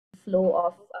flow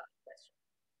of questions.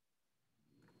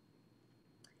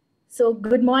 So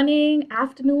good morning,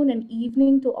 afternoon, and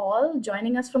evening to all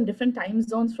joining us from different time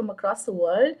zones from across the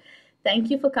world. Thank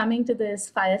you for coming to this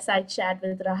fireside chat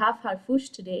with Rahaf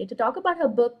Harfoush today to talk about her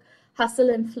book, Hustle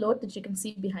and Float, that you can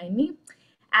see behind me,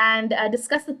 and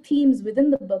discuss the themes within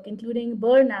the book, including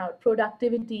burnout,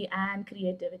 productivity, and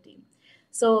creativity.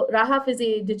 So Rahaf is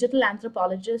a digital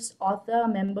anthropologist, author,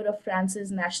 member of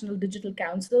France's National Digital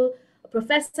Council, a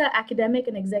professor, academic,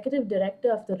 and executive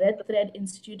director of the Red Thread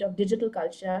Institute of Digital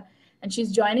Culture. And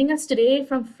she's joining us today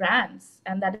from France,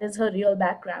 and that is her real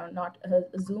background, not her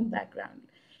Zoom background.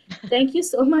 Thank you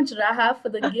so much, Rahaf, for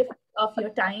the gift of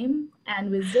your time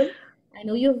and wisdom. I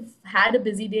know you've had a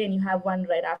busy day and you have one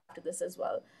right after this as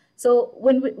well. So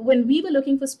when we were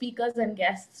looking for speakers and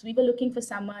guests, we were looking for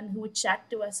someone who would chat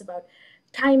to us about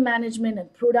time management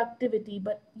and productivity,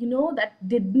 but that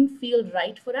didn't feel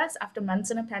right for us after months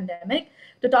in a pandemic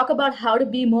to talk about how to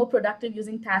be more productive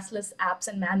using taskless apps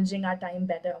and managing our time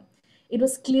better. It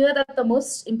was clear that the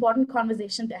most important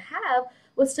conversation to have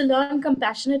was to learn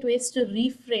compassionate ways to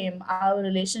reframe our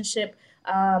relationship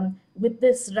with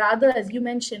this rather, as you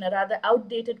mentioned, a rather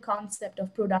outdated concept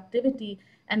of productivity.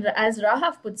 And as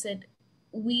Rahaf puts it,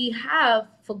 we have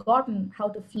forgotten how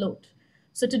to float.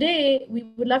 So today, we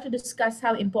would love to discuss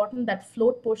how important that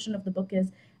float portion of the book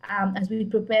is as we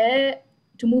prepare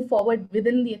to move forward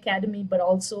within the academy, but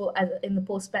also in the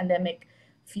post-pandemic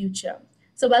future.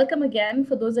 So welcome again.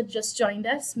 For those that just joined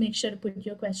us, make sure to put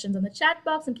your questions in the chat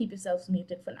box and keep yourselves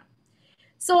muted for now.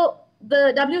 So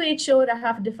the WHO,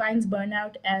 Rahaf, defines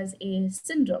burnout as a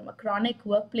syndrome, a chronic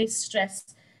workplace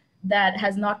stress that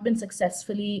has not been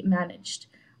successfully managed.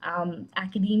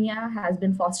 Academia has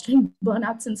been fostering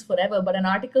burnout since forever, but an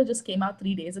article just came out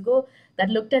 3 days ago that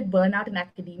looked at burnout in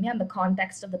academia in the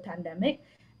context of the pandemic.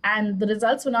 And the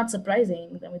results were not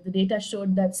surprising. I mean, the data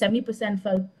showed that 70%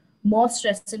 felt more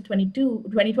stress in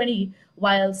 2020,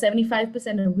 while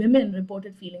 75% of women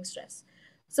reported feeling stress.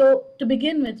 So to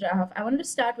begin with, Rahaf, I wanted to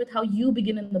start with how you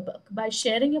begin in the book by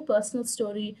sharing your personal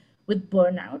story with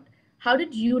burnout. How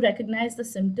did you recognize the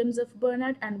symptoms of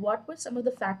burnout, and what were some of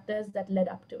the factors that led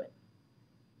up to it?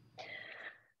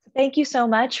 Thank you so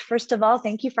much. First of all,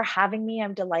 thank you for having me.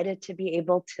 I'm delighted to be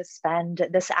able to spend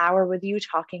this hour with you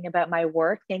talking about my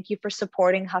work. Thank you for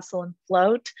supporting Hustle and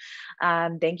Float.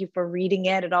 Thank you for reading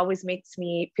it. It always makes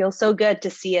me feel so good to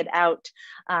see it out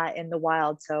in the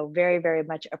wild. So very, very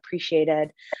much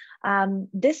appreciated.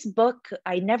 This book,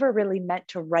 I never really meant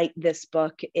to write this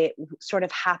book. It sort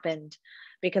of happened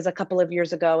because a couple of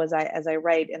years ago, as I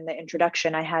write in the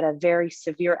introduction, I had a very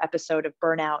severe episode of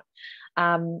burnout.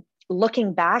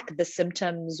 Looking back, the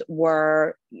symptoms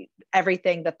were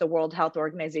everything that the World Health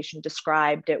Organization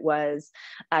described. It was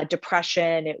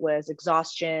depression, it was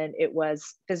exhaustion, it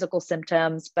was physical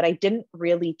symptoms, but I didn't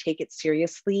really take it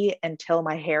seriously until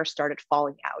my hair started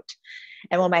falling out.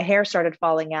 And when my hair started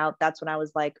falling out, that's when I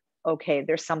was like, okay,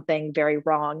 there's something very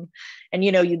wrong. And,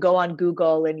 you go on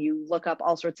Google and you look up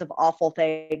all sorts of awful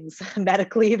things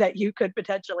medically that you could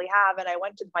potentially have. And I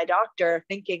went to my doctor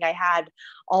thinking I had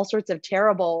all sorts of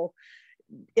terrible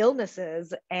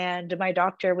illnesses. And my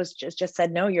doctor was just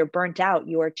said, no, you're burnt out.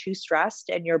 You are too stressed,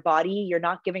 and you're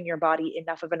not giving your body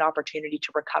enough of an opportunity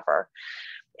to recover.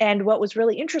 And what was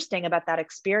really interesting about that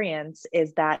experience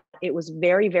is that it was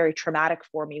very, very traumatic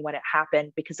for me when it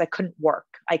happened, because I couldn't work.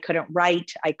 I couldn't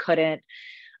write. I couldn't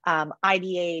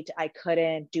ideate. I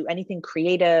couldn't do anything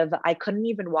creative. I couldn't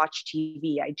even watch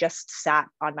TV. I just sat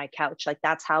on my couch. Like,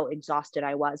 that's how exhausted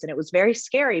I was. And it was very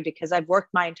scary because I've worked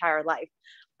my entire life.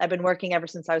 I've been working ever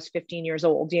since I was 15 years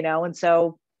old, and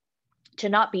so to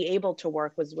not be able to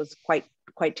work was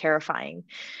quite terrifying.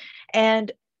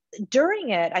 And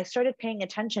during it, I started paying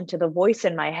attention to the voice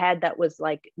in my head that was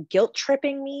like guilt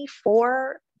tripping me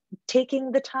for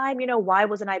taking the time. Why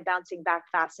wasn't I bouncing back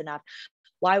fast enough?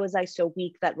 Why was I so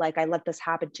weak that I let this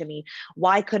happen to me?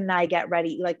 Why couldn't I get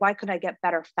ready? Why couldn't I get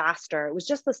better faster? It was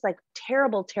just this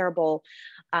terrible, terrible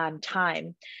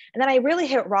time. And then I really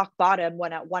hit rock bottom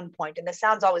at one point, and this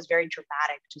sounds always very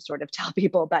dramatic to sort of tell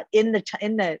people, but in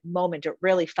the moment, it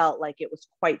really felt like it was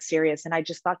quite serious. And I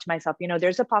just thought to myself,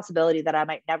 there's a possibility that I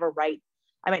might never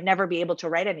be able to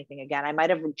write anything again. I might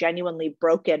have genuinely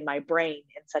broken my brain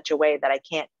in such a way that I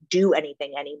can't do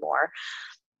anything anymore.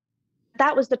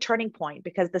 That was the turning point,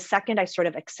 because the second I sort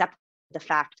of accepted the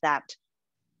fact that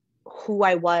who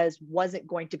I wasn't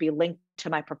going to be linked to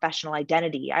my professional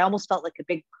identity, I almost felt like a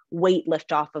big weight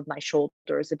lift off of my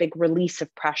shoulders, a big release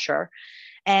of pressure.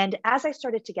 And as I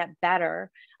started to get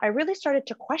better, I really started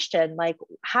to question, like,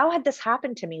 how had this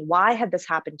happened to me? Why had this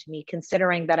happened to me?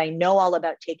 Considering that I know all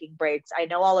about taking breaks, I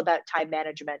know all about time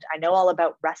management, I know all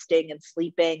about resting and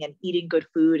sleeping and eating good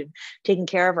food and taking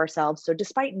care of ourselves. So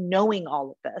despite knowing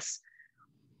all of this,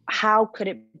 how could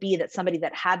it be that somebody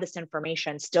that had this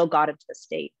information still got into the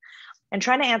state? And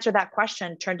trying to answer that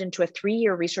question turned into a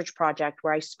 3-year research project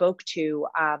where I spoke to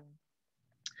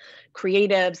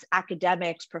creatives,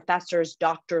 academics, professors,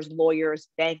 doctors, lawyers,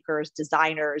 bankers,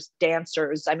 designers,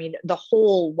 dancers. I mean, the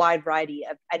whole wide variety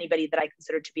of anybody that I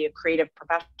consider to be a creative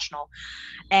professional,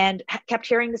 and kept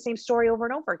hearing the same story over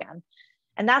and over again.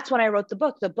 And that's when I wrote the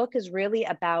book. The book is really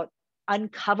about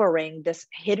uncovering this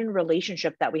hidden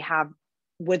relationship that we have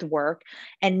with work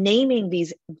and naming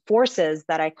these forces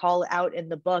that I call out in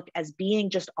the book as being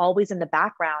just always in the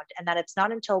background. And that it's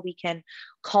not until we can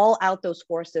call out those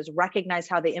forces, recognize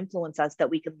how they influence us, that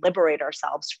we can liberate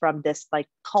ourselves from this like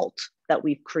cult that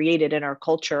we've created in our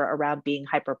culture around being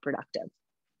hyperproductive.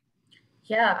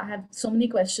 Yeah, I have so many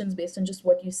questions based on just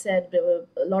what you said. There were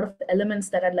a lot of elements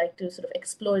that I'd like to sort of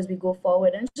explore as we go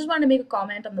forward. And just want to make a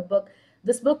comment on the book.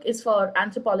 This book is for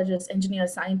anthropologists,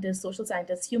 engineers, scientists, social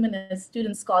scientists, humanists,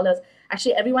 students, scholars.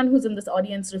 Actually, everyone who's in this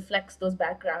audience reflects those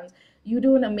backgrounds. You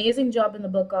do an amazing job in the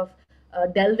book of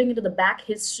delving into the back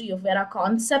history of where our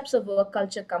concepts of work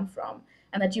culture come from.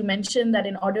 And that you mentioned that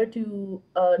in order to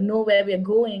know where we're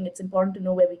going, it's important to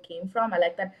know where we came from. I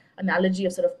like that analogy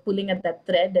of sort of pulling at that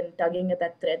thread and tugging at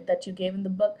that thread that you gave in the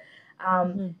book.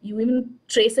 You even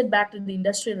trace it back to the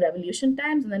Industrial Revolution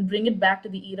times and then bring it back to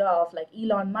the era of like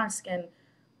Elon Musk. And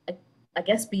I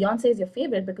guess Beyonce is your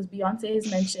favorite because Beyonce is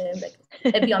mentioned,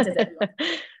 like Beyonce is everyone,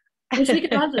 which we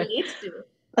can all relate to.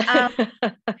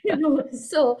 Um,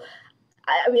 so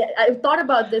I mean, I thought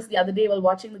about this the other day while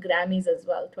watching the Grammys as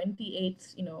well.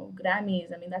 28,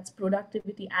 Grammys. I mean, that's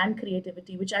productivity and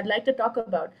creativity, which I'd like to talk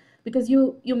about because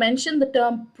you mentioned the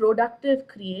term productive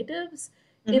creatives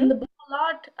in the book a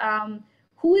lot.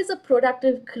 Who is a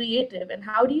productive creative, and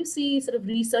how do you see sort of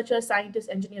researchers, scientists,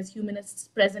 engineers, humanists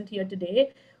present here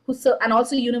today, and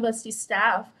also university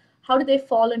staff? How do they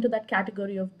fall into that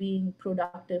category of being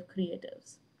productive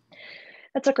creatives?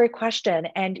 That's a great question.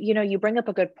 And you bring up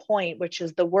a good point, which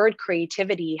is the word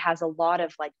creativity has a lot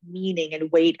of like meaning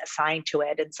and weight assigned to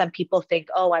it. And some people think,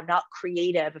 oh, I'm not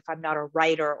creative if I'm not a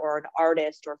writer or an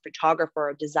artist or a photographer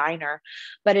or designer.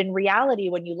 But in reality,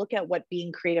 when you look at what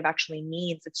being creative actually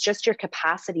means, it's just your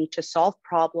capacity to solve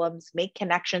problems, make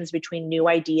connections between new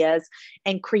ideas,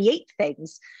 and create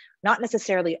things. Not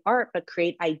necessarily art, but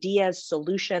create ideas,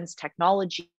 solutions,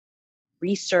 technology,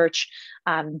 research,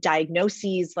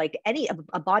 diagnoses, like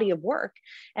a body of work.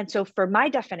 And so for my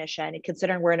definition,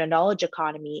 considering we're in a knowledge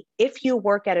economy, if you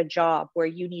work at a job where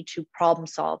you need to problem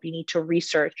solve, you need to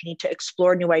research, you need to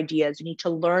explore new ideas, you need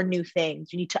to learn new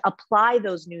things, you need to apply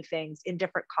those new things in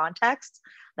different contexts,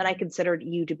 then I consider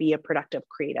you to be a productive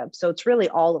creative. So it's really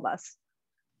all of us.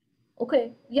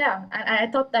 Okay, yeah, and I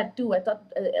thought that too. I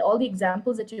thought all the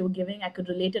examples that you were giving, I could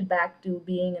relate it back to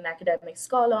being an academic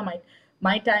scholar,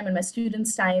 my time and my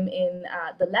students' time in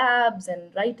the labs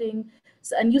and writing.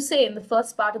 So, and you say in the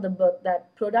first part of the book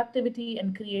that productivity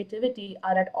and creativity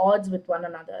are at odds with one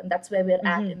another, and that's where we're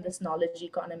at in this knowledge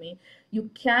economy. You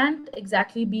can't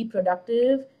exactly be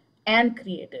productive and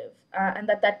creative, and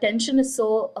that tension is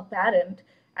so apparent.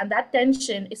 And that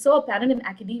tension is so apparent in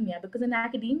academia because in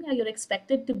academia, you're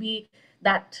expected to be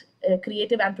that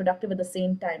creative and productive at the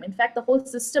same time. In fact, the whole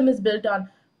system is built on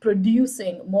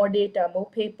producing more data, more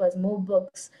papers, more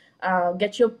books,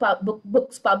 get your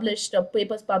books published or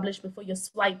papers published before you're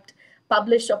swiped,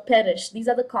 publish or perish. These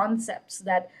are the concepts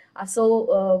that are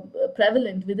so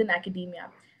prevalent within academia.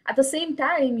 At the same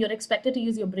time, you're expected to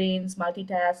use your brains,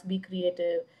 multitask, be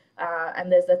creative,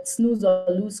 and there's that snooze or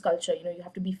lose culture. You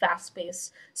have to be fast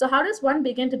paced. So how does one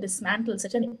begin to dismantle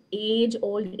such an age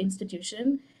old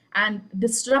institution and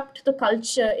disrupt the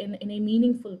culture in a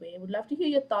meaningful way? Would love to hear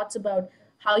your thoughts about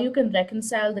how you can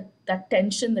reconcile that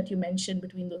tension that you mentioned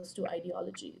between those two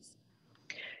ideologies.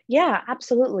 Yeah,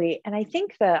 absolutely. And I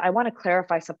think that I want to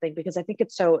clarify something because I think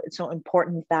it's so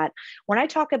important that when I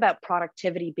talk about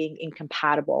productivity being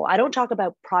incompatible, I don't talk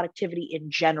about productivity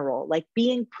in general. Like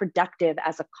being productive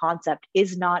as a concept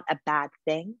is not a bad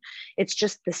thing. It's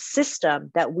just the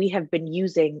system that we have been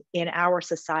using in our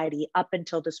society up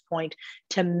until this point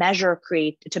to measure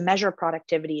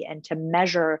productivity and to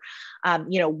measure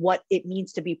what it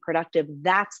means to be productive.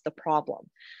 That's the problem.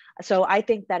 So I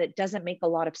think that it doesn't make a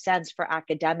lot of sense for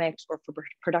academics or for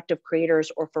productive creators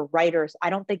or for writers.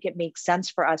 I don't think it makes sense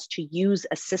for us to use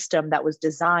a system that was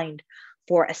designed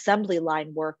for assembly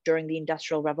line work during the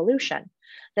Industrial Revolution.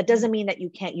 That doesn't mean that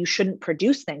you shouldn't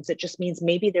produce things. It just means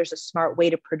maybe there's a smart way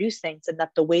to produce things, and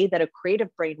that the way that a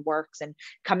creative brain works and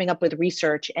coming up with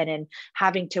research and in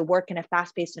having to work in a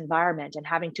fast-paced environment and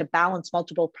having to balance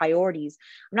multiple priorities.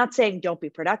 I'm not saying don't be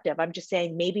productive. I'm just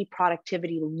saying maybe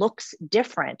productivity looks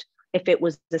different if it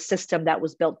was the system that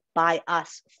was built by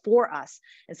us for us,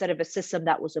 instead of a system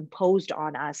that was imposed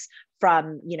on us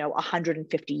from,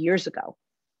 150 years ago.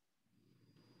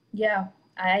 Yeah,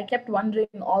 I kept wondering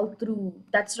all through.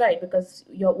 That's right, because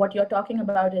what you're talking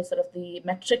about is sort of the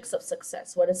metrics of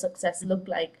success. What does success look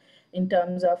like in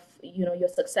terms of, you're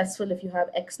successful if you have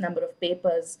X number of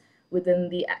papers within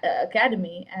the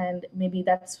academy, and maybe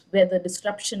that's where the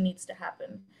disruption needs to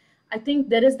happen. I think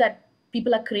there is that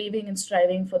people are craving and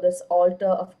striving for this altar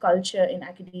of culture in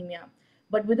academia.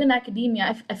 But within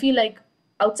academia, I feel like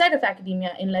outside of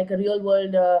academia, in like a real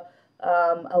world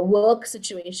a work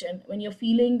situation, when you're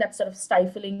feeling that sort of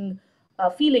stifling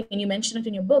feeling, and you mention it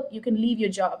in your book, you can leave your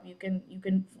job. You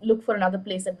can look for another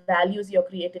place that values your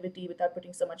creativity without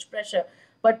putting so much pressure.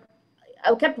 But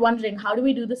I kept wondering, how do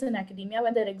we do this in academia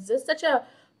when there exists such a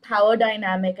power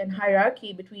dynamic and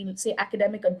hierarchy between, say,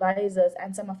 academic advisors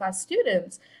and some of our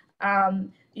students?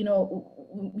 When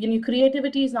your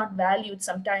creativity is not valued,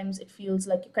 sometimes it feels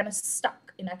like you're kind of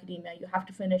stuck in academia. You have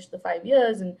to finish the 5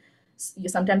 years, and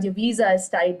sometimes your visa is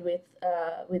tied with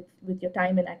your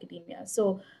time in academia.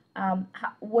 So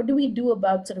what do we do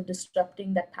about sort of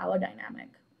disrupting that power dynamic?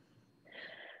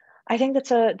 I think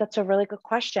that's a really good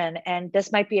question. And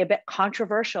this might be a bit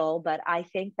controversial, but I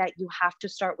think that you have to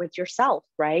start with yourself,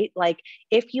 right? Like,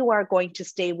 if you are going to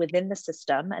stay within the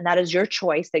system, and that is your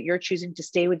choice, that you're choosing to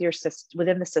stay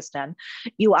within the system,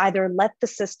 you either let the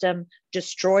system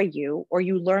destroy you, or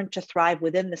you learn to thrive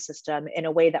within the system in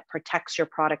a way that protects your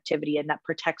productivity and that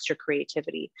protects your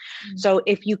creativity. Mm-hmm. So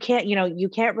if you can't, you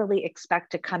can't really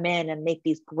expect to come in and make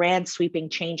these grand sweeping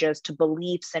changes to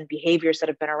beliefs and behaviors that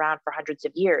have been around for hundreds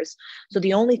of years. So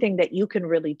the only thing that you can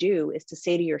really do is to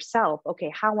say to yourself,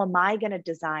 okay, how am I going to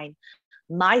design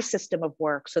my system of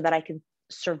work so that I can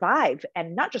survive,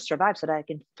 and not just survive, so that I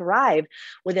can thrive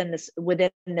within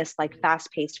this like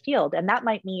fast-paced field? And that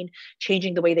might mean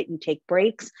changing the way that you take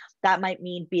breaks. That might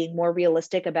mean being more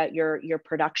realistic about your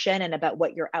production and about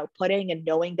what you're outputting, and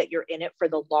knowing that you're in it for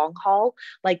the long haul.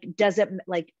 Like,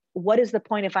 what is the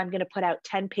point if I'm going to put out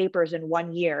 10 papers in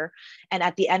 1 year, and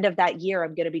at the end of that year,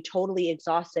 I'm going to be totally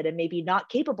exhausted and maybe not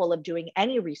capable of doing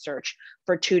any research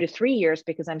for 2 to 3 years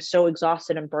because I'm so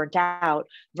exhausted and burnt out,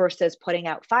 versus putting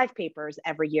out 5 papers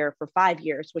every year for 5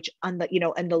 years, which on the,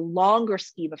 in the longer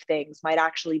scheme of things might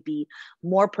actually be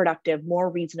more productive, more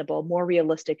reasonable, more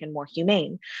realistic, and more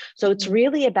humane. So it's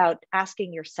really about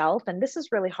asking yourself, and this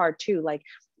is really hard too, like,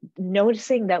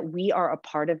 noticing that we are a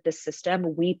part of the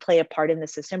system, we play a part in the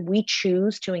system, we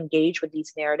choose to engage with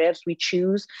these narratives, we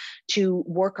choose to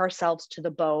work ourselves to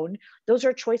the bone. Those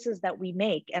are choices that we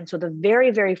make. And so the very,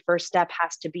 very first step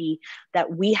has to be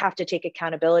that we have to take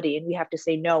accountability, and we have to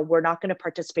say, no, we're not going to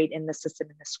participate in the system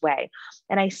in this way.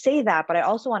 And I say that, but I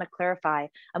also want to clarify,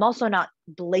 I'm also not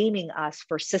blaming us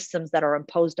for systems that are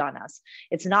imposed on us.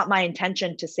 It's not my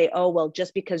intention to say, oh, well,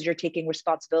 just because you're taking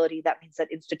responsibility, that means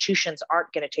that institutions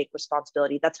aren't going to take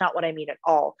responsibility. That's not what I mean at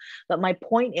all. But my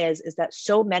point is that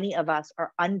so many of us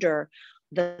are under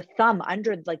the thumb,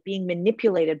 under like being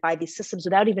manipulated by these systems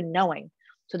without even knowing.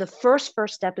 So the first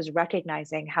step is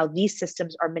recognizing how these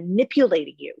systems are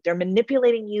manipulating you. They're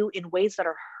manipulating you in ways that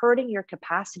are hurting your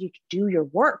capacity to do your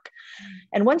work.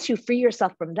 And once you free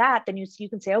yourself from that, then you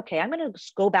can say, okay, I'm going to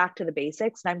go back to the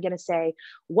basics, and I'm going to say,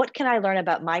 what can I learn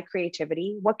about my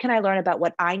creativity? What can I learn about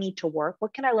what I need to work?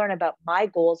 What can I learn about my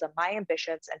goals and my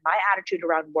ambitions and my attitude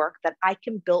around work, that I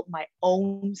can build my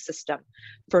own system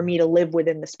for me to live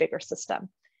within this bigger system?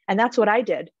 And that's what I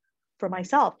did for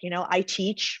myself. I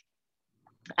teach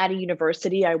at a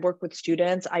university, I work with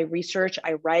students, I research,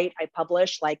 I write, I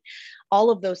publish, like all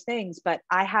of those things. But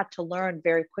I had to learn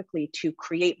very quickly to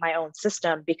create my own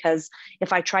system, because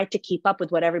if I tried to keep up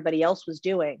with what everybody else was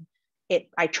doing,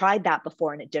 I tried that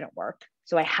before and it didn't work.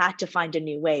 So I had to find a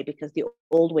new way, because the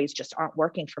old ways just aren't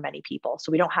working for many people.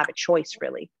 So we don't have a choice,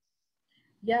 really.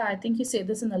 Yeah, I think you say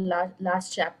this in the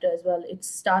last chapter as well. It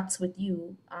starts with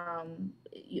you.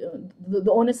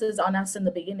 The onus is on us in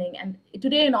the beginning. And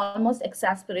today, in almost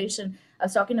exasperation, I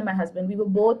was talking to my husband. We were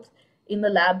both in the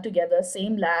lab together,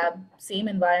 same lab, same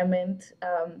environment,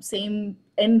 same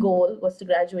end goal was to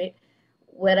graduate.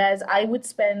 Whereas I would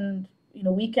spend,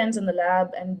 weekends in the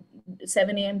lab and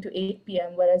 7 a.m. to 8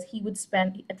 p.m. Whereas he would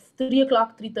spend at 3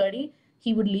 o'clock, 3:30,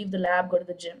 he would leave the lab, go to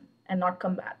the gym, and not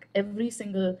come back every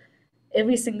single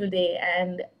day.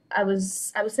 And I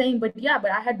was saying, but yeah,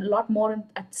 but I had a lot more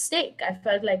at stake. I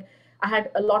felt like I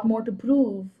had a lot more to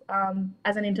prove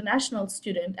as an international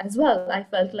student as well. I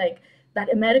felt like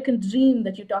that American dream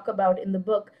that you talk about in the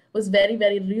book was very,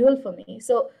 very real for me.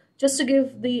 So just to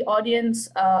give the audience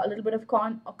a little bit of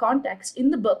context,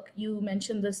 in the book, you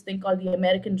mentioned this thing called the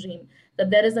American dream, that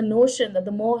there is a notion that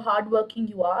the more hardworking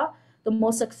you are, the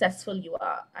more successful you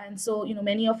are. And so,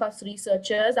 many of us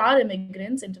researchers are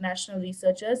immigrants, international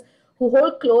researchers, who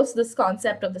hold close this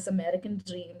concept of this American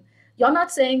dream. You're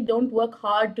not saying don't work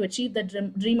hard to achieve the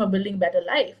dream of building a better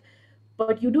life,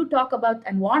 but you do talk about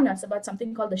and warn us about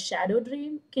something called the shadow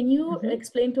dream. Can you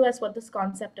explain to us what this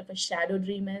concept of a shadow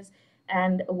dream is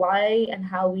and why and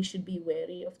how we should be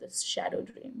wary of this shadow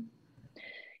dream?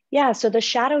 Yeah, so the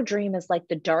shadow dream is like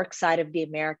the dark side of the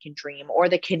American dream or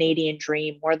the Canadian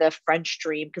dream or the French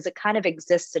dream, because it kind of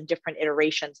exists in different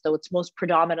iterations, though it's most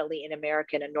predominantly in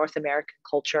American and North American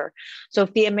culture. So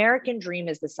if the American dream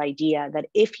is this idea that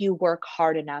if you work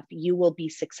hard enough, you will be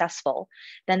successful,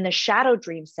 then the shadow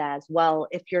dream says, well,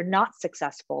 if you're not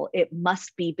successful, it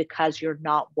must be because you're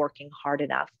not working hard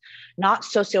enough. Not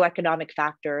socioeconomic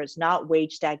factors, not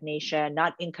wage stagnation,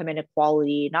 not income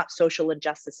inequality, not social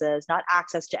injustices, not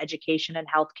access to education and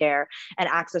healthcare and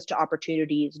access to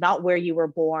opportunities, not where you were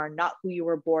born, not who you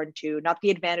were born to, not the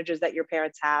advantages that your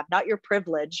parents have, not your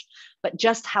privilege, but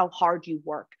just how hard you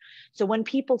work. So when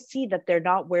people see that they're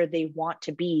not where they want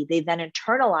to be, they then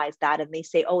internalize that and they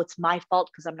say, oh, it's my fault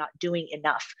because I'm not doing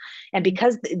enough. And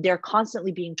because they're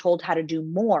constantly being told how to do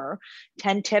more,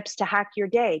 10 tips to hack your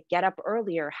day, get up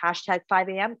earlier, hashtag 5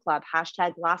 a.m. club,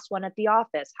 hashtag last one at the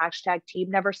office, hashtag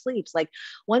team never sleeps. Like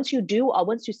once you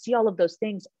see all of those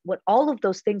things, what all of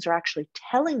those things are actually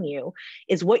telling you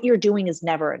is what you're doing is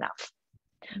never enough.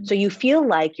 So you feel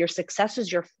like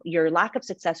your lack of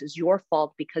success is your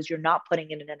fault because you're not putting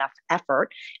in enough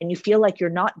effort, and you feel like you're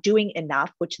not doing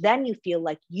enough, which then you feel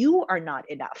like you are not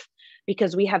enough,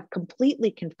 because we have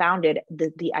completely confounded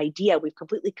the idea. We've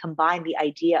completely combined the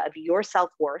idea of your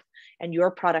self-worth and your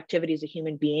productivity as a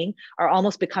human being are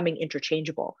almost becoming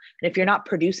interchangeable. And if you're not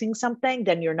producing something,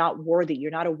 then you're not worthy. You're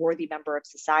not a worthy member of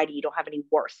society. You don't have any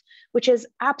worth, which is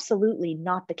absolutely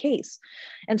not the case.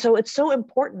 And so it's so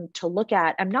important to look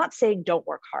at. I'm not saying don't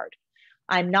work hard.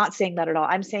 I'm not saying that at all.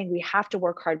 I'm saying we have to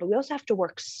work hard, but we also have to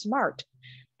work smart.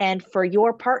 And for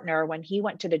your partner, when he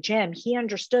went to the gym, he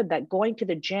understood that going to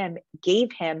the gym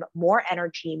gave him more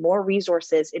energy, more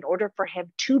resources in order for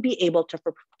him to be able to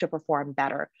perform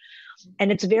better.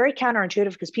 And it's very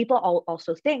counterintuitive because people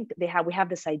also think we have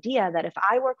this idea that if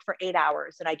I work for 8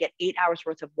 hours and I get 8 hours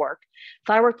worth of work, if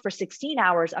I work for 16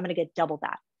 hours, I'm going to get double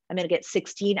that. I'm going to get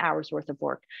 16 hours worth of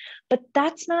work. But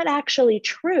that's not actually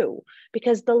true,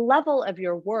 because the level of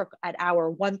your work at hour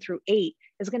 1 through 8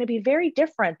 is going to be very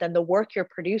different than the work you're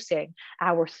producing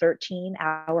hour 13,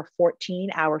 hour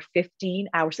 14, hour 15,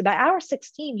 hours. So by hour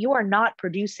 16, you are not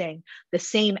producing the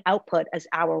same output as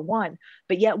hour 1.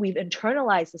 But yet we've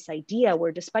internalized this idea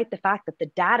where, despite the fact that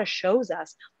the data shows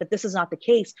us that this is not the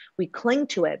case, we cling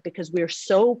to it because we're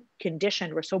so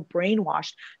conditioned, we're so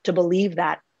brainwashed to believe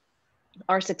that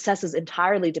our success is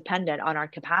entirely dependent on our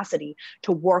capacity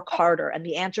to work harder. And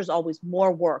the answer is always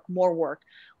more work, more work.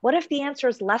 What if the answer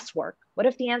is less work? What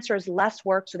if the answer is less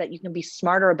work so that you can be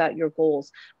smarter about your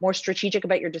goals, more strategic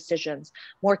about your decisions,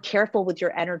 more careful with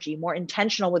your energy, more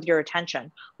intentional with your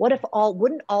attention?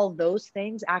 Wouldn't all those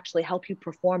things actually help you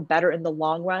perform better in the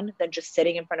long run than just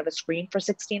sitting in front of a screen for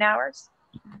 16 hours?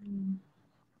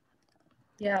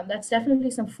 Yeah, that's definitely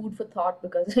some food for thought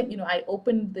because I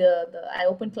opened I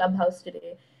opened Clubhouse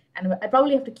today, and I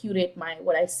probably have to curate my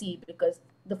what I see because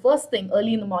the first thing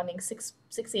early in the morning, 6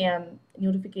 a.m.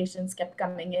 notifications kept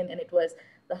coming in, and it was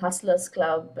the Hustlers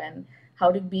Club and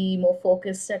how to be more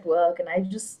focused at work, and I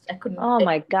couldn't. Oh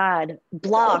my God.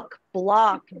 Block,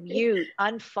 mute,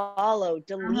 unfollow,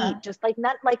 delete. Just like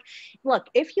not like, look,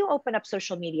 if you open up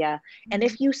social media and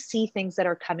if you see things that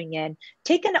are coming in,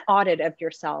 take an audit of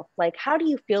yourself. Like, how do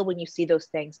you feel when you see those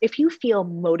things? If you feel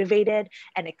motivated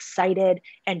and excited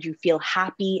and you feel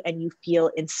happy and you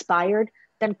feel inspired,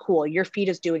 then cool, your feed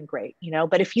is doing great,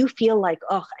 But if you feel like,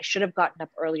 oh, I should have gotten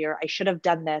up earlier, I should have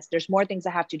done this, there's more things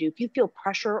I have to do. If you feel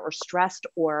pressure or stressed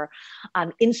or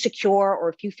insecure, or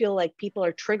if you feel like people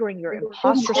are triggering your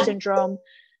imposter syndrome,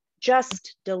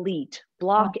 just delete,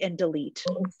 block and delete.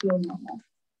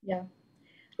 Yeah.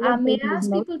 May I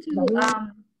ask people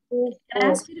to, can I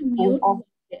ask you to mute?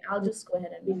 Okay, I'll just go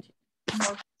ahead and mute you.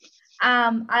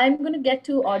 I'm going to get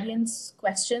to audience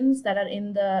questions that are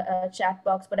in the chat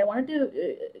box, but I wanted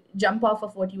to jump off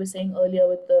of what you were saying earlier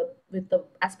with the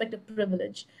aspect of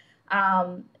privilege.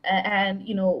 And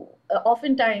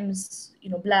oftentimes,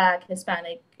 Black,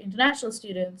 Hispanic, international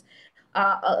students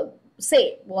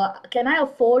say, well, can I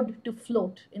afford to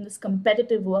float in this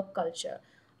competitive work culture?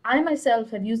 I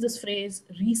myself have used this phrase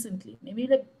recently, maybe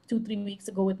like 2, 3 weeks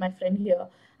ago with my friend here.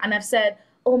 And I've said,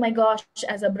 oh my gosh,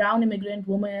 as a brown immigrant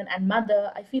woman and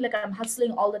mother, I feel like I'm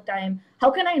hustling all the time. How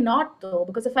can I not though?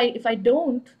 Because if I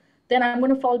don't, then I'm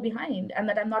going to fall behind and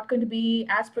that I'm not going to be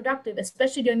as productive,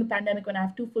 especially during the pandemic when I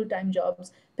have two full-time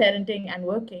jobs, parenting and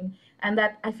working. And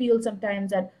that I feel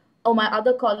sometimes that, oh, my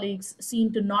other colleagues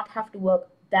seem to not have to work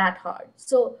that hard.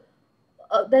 So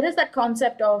there is that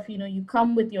concept of, you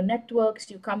come with your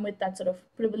networks, you come with that sort of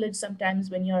privilege sometimes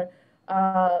when you're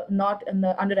not in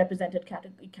the underrepresented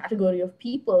category of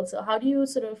people. So how do you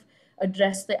sort of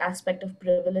address the aspect of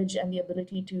privilege and the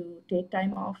ability to take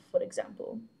time off, for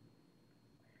example?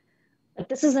 But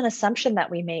this is an assumption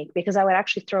that we make, because I would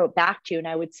actually throw it back to you and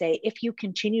I would say, if you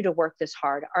continue to work this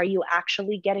hard, are you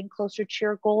actually getting closer to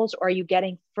your goals, or are you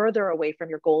getting further away from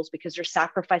your goals because you're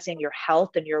sacrificing your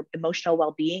health and your emotional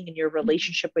well-being and your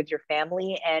relationship with your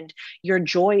family and your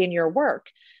joy in your work?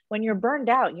 When you're burned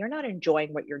out, you're not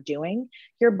enjoying what you're doing.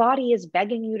 Your body is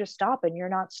begging you to stop and you're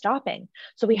not stopping.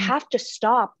 So we have to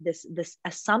stop this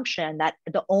assumption that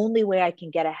the only way I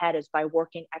can get ahead is by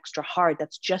working extra hard.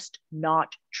 That's just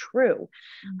not true.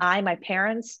 My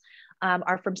parents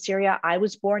are from Syria. I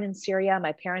was born in Syria.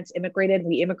 My parents immigrated.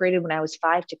 We immigrated when I was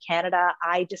 5 to Canada.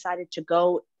 I decided to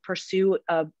go pursue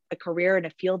a career in a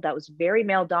field that was very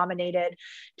male dominated,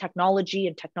 technology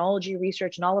and technology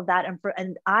research and all of that.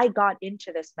 And I got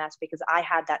into this mess because I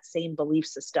had that same belief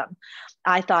system.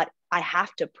 I thought I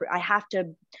have to,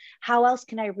 how else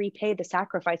can I repay the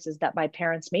sacrifices that my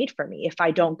parents made for me if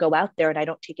I don't go out there and I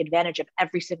don't take advantage of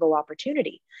every single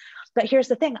opportunity? But here's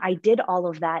the thing, I did all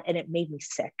of that and it made me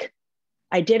sick.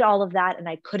 I did all of that and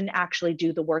I couldn't actually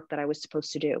do the work that I was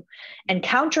supposed to do. And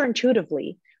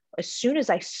counterintuitively, as soon as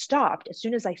I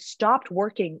stopped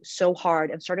working so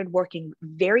hard and started working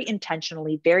very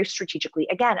intentionally, very strategically,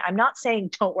 again, I'm not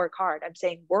saying don't work hard. I'm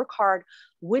saying work hard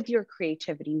with your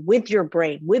creativity, with your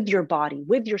brain, with your body,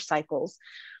 with your cycles.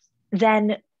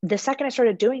 Then the second I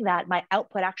started doing that, my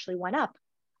output actually went up.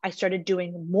 I started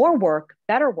doing more work,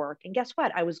 better work. And guess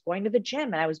what? I was going to the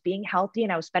gym and I was being healthy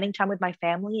and I was spending time with my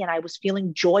family and I was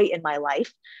feeling joy in my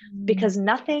life, because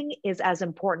nothing is as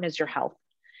important as your health.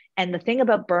 And the thing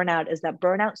about burnout is that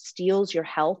burnout steals your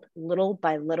health little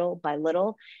by little by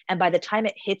little. And by the time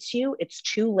it hits you, it's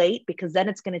too late, because then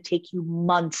it's going to take you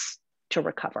months to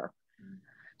recover.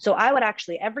 So I would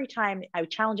actually, every time, I would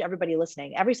challenge everybody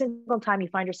listening, every single time you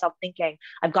find yourself thinking,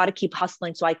 I've got to keep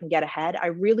hustling so I can get ahead, I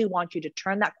really want you to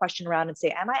turn that question around and say,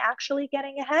 am I actually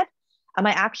getting ahead? Am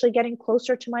I actually getting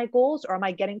closer to my goals? Or am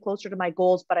I getting closer to my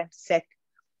goals, but I'm sick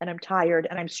and I'm tired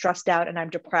and I'm stressed out and I'm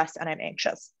depressed and I'm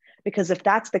anxious? Because if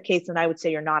that's the case, then I would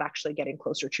say you're not actually getting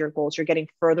closer to your goals. You're getting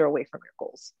further away from your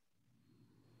goals.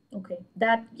 Okay,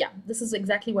 this is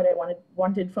exactly what I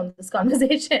wanted from this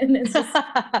conversation. It's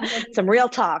just some real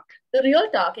talk. The real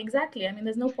talk, exactly. I mean,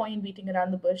 there's no point beating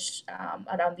around the bush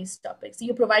around these topics. So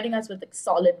you're providing us with like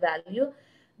solid value.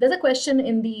 There's a question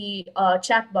in the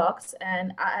chat box,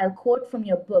 and I'll quote from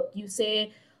your book. You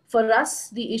say, for us,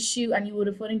 the issue, and you were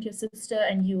referring to your sister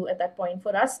and you at that point,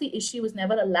 for us, the issue was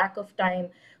never a lack of time,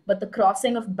 but the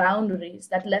crossing of boundaries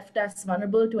that left us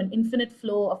vulnerable to an infinite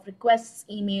flow of requests,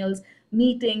 emails,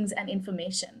 meetings, and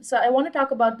information. So I want to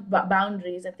talk about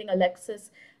boundaries. I think Alexis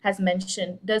has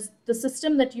mentioned. Does the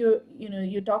system that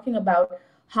you're talking about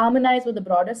harmonize with the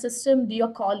broader system? Do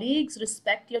your colleagues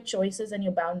respect your choices and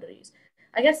your boundaries?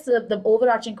 I guess the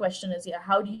overarching question is,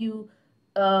 how do you,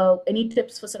 any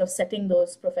tips for sort of setting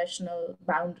those professional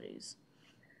boundaries?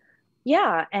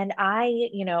 Yeah. And I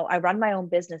run my own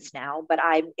business now, but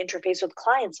I interface with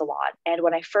clients a lot. And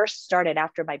when I first started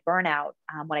after my burnout,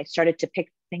 when I started to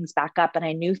pick things back up and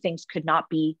I knew things could not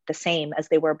be the same as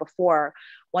they were before,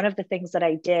 one of the things that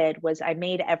I did was I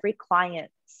made every client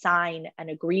sign an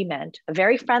agreement, a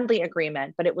very friendly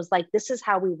agreement, but it was like, this is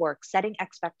how we work, setting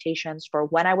expectations for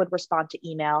when I would respond to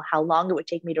email, how long it would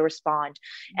take me to respond,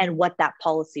 and what that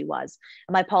policy was.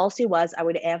 And my policy was I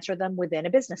would answer them within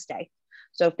a business day.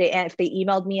 So if they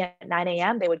emailed me at 9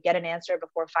 a.m., they would get an answer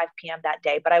before 5 p.m. that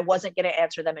day, but I wasn't going to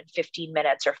answer them in 15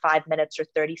 minutes or 5 minutes or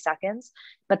 30 seconds.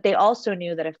 But they also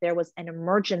knew that if there was an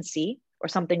emergency or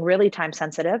something really time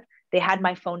sensitive, they had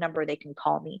my phone number, they can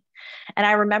call me. And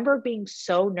I remember being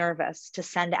so nervous to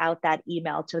send out that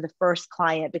email to the first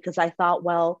client, because I thought,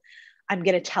 well, I'm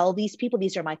going to tell these people,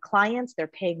 these are my clients, they're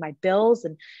paying my bills,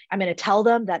 and I'm going to tell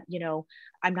them that,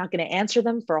 I'm not going to answer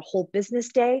them for a whole business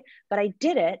day. But I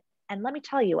did it. And let me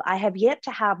tell you, I have yet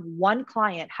to have one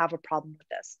client have a problem with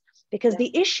this. Because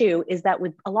the issue is that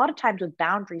with a lot of times with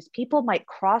boundaries, people might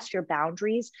cross your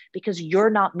boundaries because you're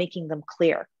not making them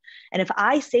clear. And if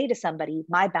I say to somebody,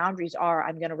 my boundaries are,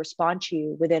 I'm going to respond to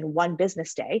you within 1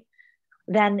 business day,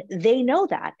 then they know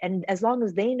that. And as long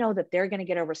as they know that they're going to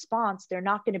get a response, they're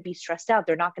not going to be stressed out.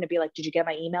 They're not going to be like, did you get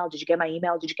my email? Did you get my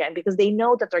email? Did you get it? Because they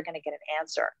know that they're going to get an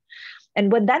answer.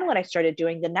 And what I started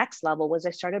doing, the next level was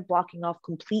I started blocking off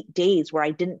complete days where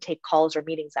I didn't take calls or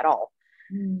meetings at all.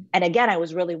 And again, I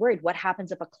was really worried. What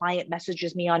happens if a client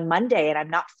messages me on Monday and I'm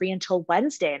not free until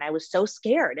Wednesday? And I was so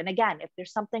scared. And again, if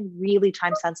there's something really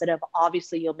time sensitive,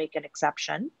 obviously you'll make an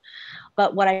exception.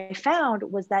 But what I found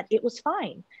was that it was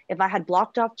fine. If I had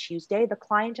blocked off Tuesday, the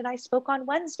client and I spoke on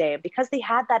Wednesday. Because they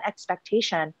had that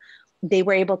expectation, they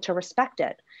were able to respect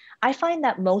it. I find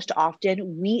that most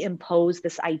often we impose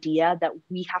this idea that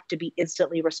we have to be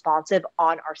instantly responsive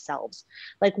on ourselves.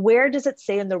 Like, where does it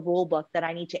say in the rule book that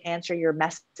I need to answer your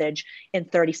message in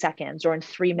 30 seconds or in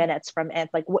 3 minutes from it?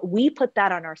 Like, we put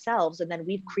that on ourselves, and then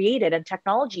we've created, and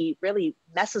technology really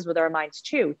messes with our minds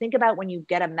too. Think about when you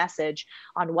get a message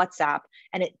on WhatsApp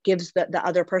and it gives the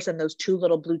other person those 2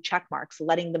 little blue check marks,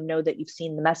 letting them know that you've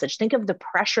seen the message. Think of the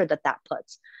pressure that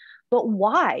puts. But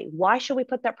why? Why should we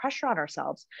put that pressure on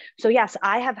ourselves? So yes,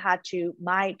 I have had to,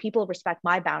 my people respect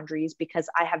my boundaries because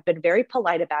I have been very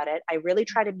polite about it. I really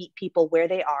try to meet people where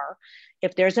they are.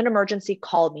 If there's an emergency,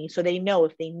 call me so they know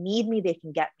if they need me, they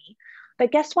can get me.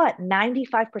 But guess what?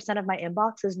 95% of my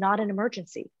inbox is not an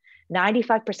emergency.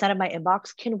 95% of my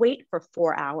inbox can wait for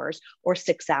 4 hours or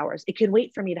 6 hours. It can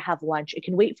wait for me to have lunch. It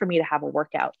can wait for me to have a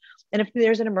workout. And if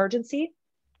there's an emergency,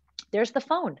 there's the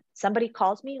phone. Somebody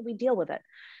calls me and we deal with it.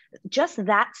 Just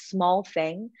that small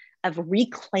thing of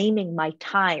reclaiming my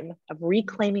time, of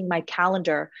reclaiming my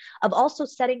calendar, of also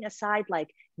setting aside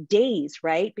like days,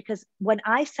 right? Because when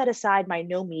I set aside my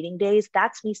no meeting days,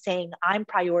 that's me saying I'm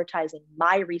prioritizing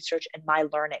my research and my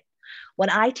learning. When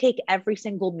I take every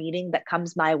single meeting that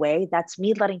comes my way, that's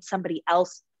me letting somebody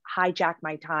else hijack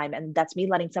my time. And that's me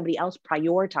letting somebody else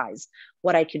prioritize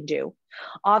what I can do.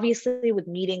 Obviously, with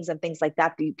meetings and things like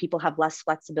that, people have less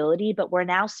flexibility, but we're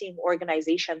now seeing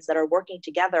organizations that are working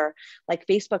together. Like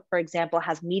Facebook, for example,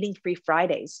 has meeting-free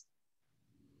Fridays.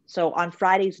 So on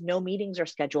Fridays, no meetings are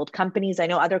scheduled. Companies, I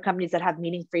know other companies that have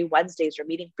meeting-free Wednesdays or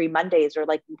meeting-free Mondays or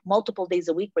like multiple days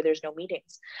a week where there's no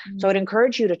meetings. So I'd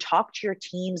encourage you to talk to your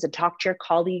teams and talk to your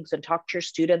colleagues and talk to your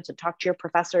students and talk to your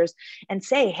professors and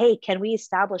say, hey, can we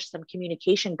establish some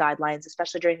communication guidelines,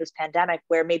 especially during this pandemic,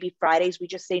 where maybe Fridays we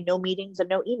just say no meetings and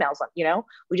no emails,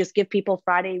 we just give people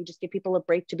Friday, we just give people a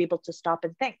break to be able to stop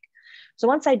and think. So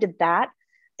once I did that,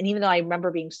 and even though I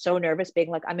remember being so nervous, being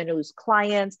like, I'm going to lose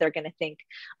clients, they're going to think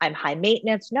I'm high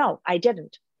maintenance. No, I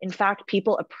didn't. In fact,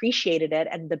 people appreciated it.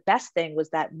 And the best thing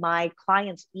was that my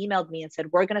clients emailed me and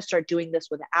said, we're going to start doing this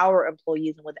with our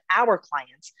employees and with our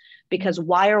clients, because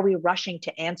why are we rushing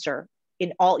to answer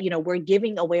in all, we're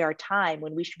giving away our time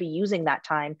when we should be using that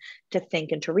time to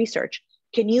think and to research.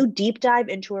 Can you deep dive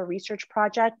into a research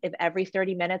project if every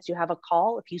 30 minutes you have a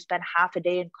call, if you spend half a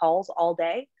day in calls all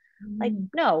day? Like,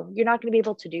 no, you're not going to be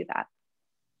able to do that.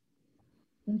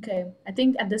 Okay, I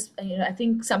think at this, I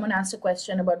think someone asked a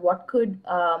question about what could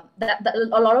that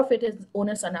a lot of it is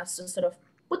onus on us to sort of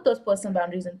put those personal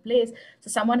boundaries in place. So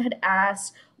someone had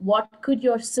asked, what could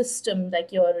your system,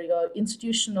 like your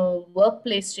institutional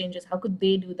workplace changes, how could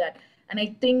they do that? And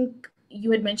I think you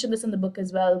had mentioned this in the book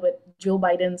as well with Joe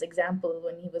Biden's example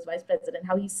when he was vice president,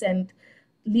 how he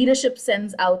leadership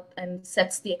sends out and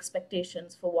sets the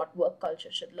expectations for what work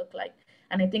culture should look like.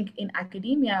 And I think in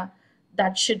academia,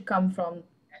 that should come from,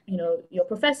 your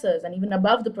professors and even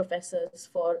above the professors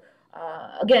for,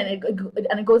 again,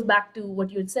 it goes back to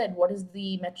what you had said, what is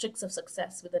the metrics of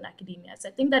success within academia? So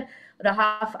I think that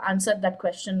Rahaf answered that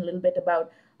question a little bit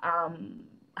about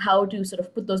how to sort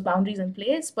of put those boundaries in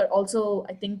place, but also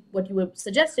I think what you were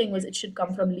suggesting was it should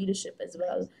come from leadership as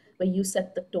well, where you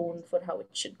set the tone for how it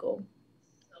should go.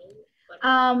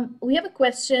 We have a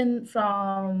question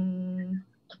from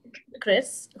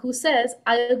Chris, who says,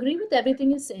 I agree with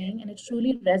everything you're saying and it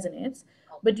truly resonates,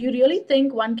 but do you really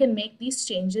think one can make these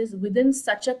changes within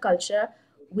such a culture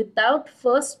without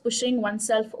first pushing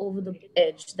oneself over the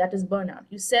edge? That is burnout.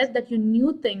 You said that you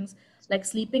knew things like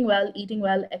sleeping well, eating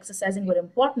well, exercising were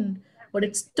important, but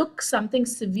it took something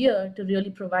severe to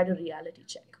really provide a reality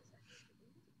check.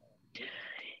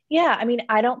 Yeah, I mean,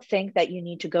 I don't think that you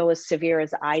need to go as severe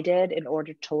as I did in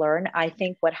order to learn. I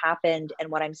think what happened and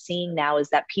what I'm seeing now is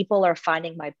that people are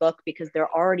finding my book because they're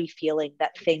already feeling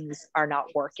that things are not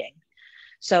working.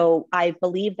 So I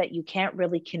believe that you can't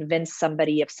really convince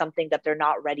somebody of something that they're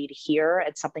not ready to hear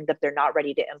and something that they're not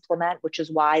ready to implement, which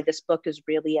is why this book is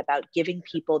really about giving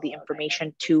people the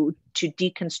information to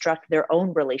deconstruct their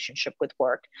own relationship with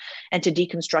work and to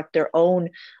deconstruct their own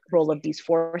role of these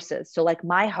forces. So like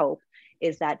my hope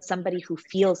is that somebody who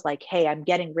feels like, hey, I'm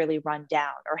getting really run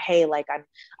down, or hey, like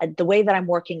the way that I'm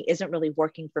working isn't really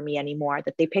working for me anymore,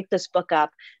 that they pick this book up,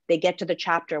 they get to the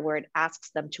chapter where it asks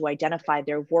them to identify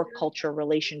their work culture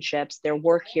relationships, their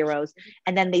work heroes,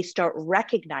 and then they start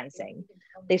recognizing,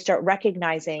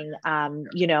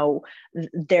 you know,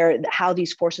 how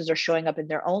these forces are showing up in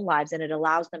their own lives, and it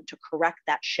allows them to correct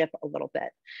that ship a little bit.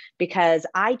 Because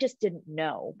I just didn't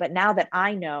know, but now that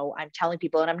I know, I'm telling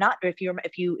people, and I'm not, if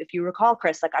you recall,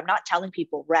 Chris, like I'm not telling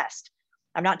people rest.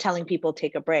 I'm not telling people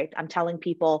take a break. I'm telling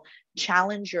people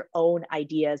challenge your own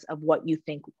ideas of what you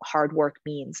think hard work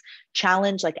means.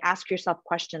 Challenge, like ask yourself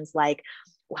questions like,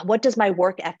 what does my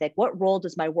work ethic, what role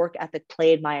does my work ethic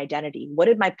play in my identity? What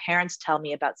did my parents tell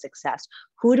me about success?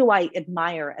 Who do I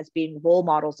admire as being role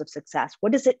models of success?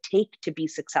 What does it take to be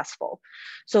successful?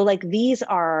 So like this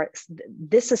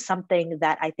is something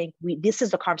that I think this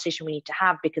is the conversation we need to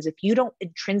have, because if you don't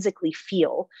intrinsically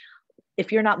feel, if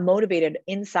you're not motivated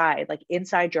inside, like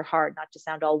inside your heart, not to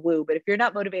sound all woo, but if you're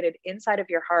not motivated inside of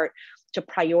your heart to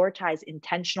prioritize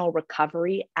intentional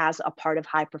recovery as a part of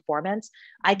high performance,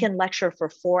 I can lecture for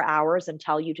 4 hours and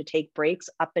tell you to take breaks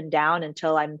up and down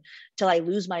until I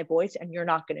lose my voice, and you're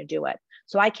not going to do it.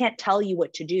 So I can't tell you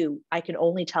what to do. I can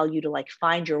only tell you to like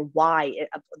find your why,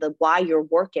 the why you're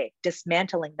working,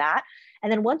 dismantling that.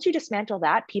 And then once you dismantle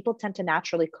that, people tend to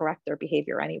naturally correct their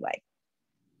behavior anyway.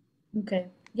 Okay.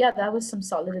 Yeah, that was some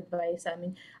solid advice. I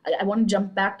mean, I want to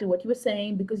jump back to what you were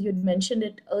saying, because you had mentioned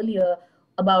it earlier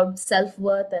about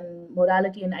self-worth and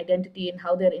morality and identity and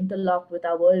how they're interlocked with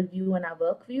our worldview and our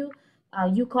work view.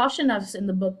 You caution us in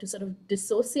the book to sort of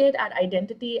dissociate our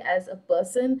identity as a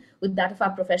person with that of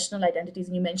our professional identities.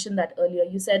 And you mentioned that earlier.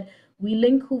 You said we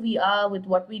link who we are with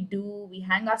what we do, we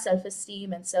hang our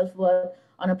self-esteem and self-worth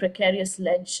on a precarious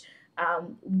ledge.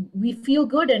 We feel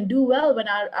good and do well when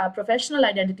our professional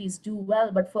identities do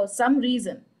well, but for some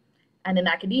reason, and in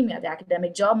academia, the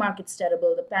academic job market's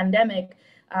terrible, the pandemic,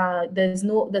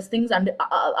 there's things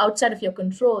outside of your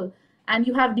control, and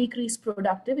you have decreased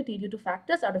productivity due to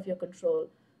factors out of your control.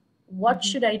 What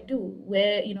should I do?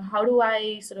 Where, how do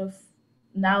I sort of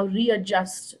now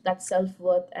readjust that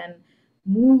self-worth and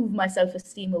move my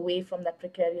self-esteem away from that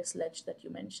precarious ledge that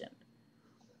you mentioned?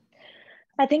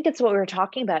 I think it's what we were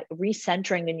talking about,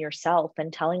 recentering in yourself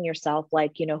and telling yourself,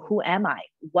 like, who am I?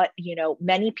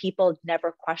 Many people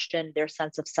never question their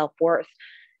sense of self-worth.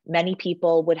 Many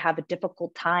people would have a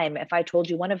difficult time. If I told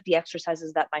you one of the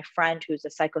exercises that my friend who's a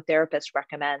psychotherapist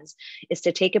recommends is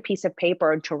to take a piece of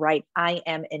paper and to write, I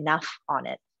am enough on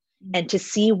it. And to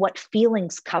see what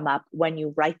feelings come up when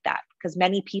you write that, because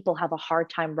many people have a hard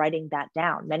time writing that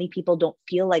down. Many people don't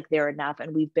feel like they're enough,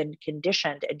 and we've been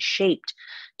conditioned and shaped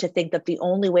to think that the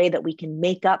only way that we can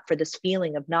make up for this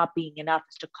feeling of not being enough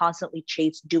is to constantly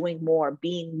chase doing more,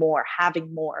 being more,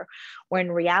 having more. Where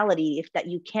in reality, if that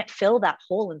you can't fill that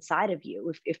hole inside of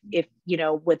you, if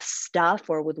with stuff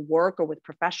or with work or with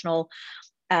professional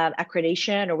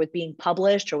accreditation or with being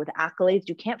published or with accolades,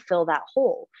 you can't fill that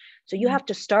hole. So you have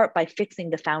to start by fixing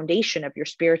the foundation of your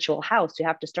spiritual house. You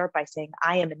have to start by saying,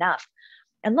 I am enough.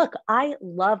 And look, I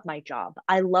love my job.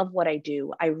 I love what I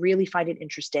do. I really find it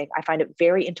interesting. I find it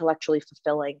very intellectually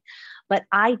fulfilling, but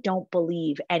I don't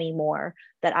believe anymore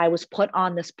that I was put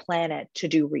on this planet to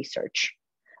do research.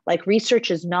 Like,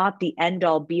 research is not the end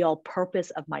all be all purpose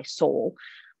of my soul.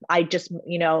 I just,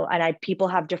 people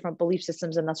have different belief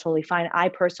systems, and that's totally fine. I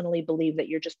personally believe that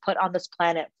you're just put on this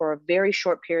planet for a very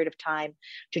short period of time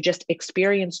to just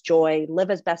experience joy, live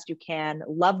as best you can,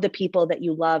 love the people that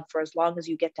you love for as long as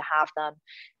you get to have them.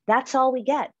 That's all we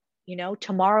get.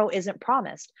 Tomorrow isn't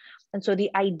promised. And so the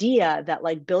idea that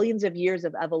like billions of years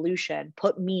of evolution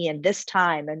put me in this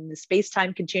time and the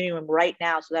space-time continuum right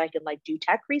now so that I can like do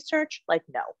tech research, like,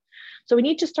 no. So we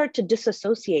need to start to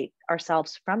disassociate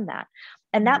ourselves from that.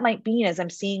 And that might mean, as I'm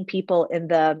seeing people in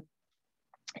the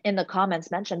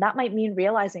comments mention, that might mean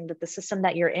realizing that the system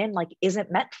that you're in like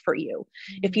isn't meant for you.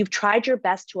 If you've tried your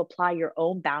best to apply your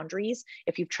own boundaries,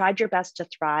 if you've tried your best to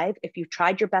thrive, if you've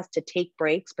tried your best to take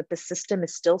breaks, but the system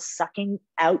is still sucking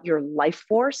out your life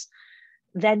force,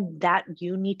 then that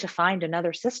you need to find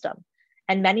another system.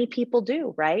 And many people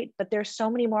do, right? But there's so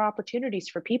many more opportunities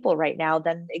for people right now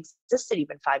than existed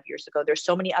even 5 years ago. There's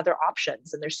so many other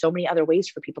options, and there's so many other ways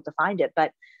for people to find it.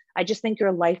 But I just think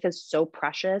your life is so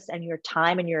precious, and your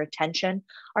time and your attention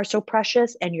are so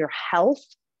precious, and your health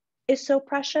is so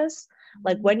precious,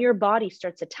 Like when your body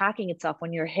starts attacking itself,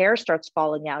 when your hair starts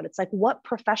falling out, it's like, what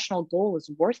professional goal is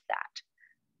worth that?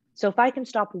 So if I can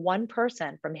stop one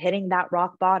person from hitting that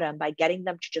rock bottom by getting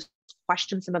them to just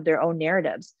question some of their own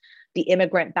narratives, the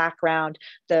immigrant background,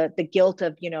 the guilt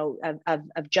of,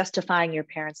 of justifying your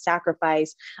parents'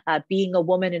 sacrifice, being a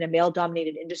woman in a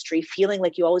male-dominated industry, feeling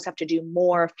like you always have to do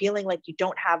more, feeling like you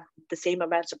don't have the same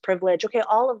amounts of privilege. Okay,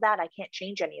 all of that, I can't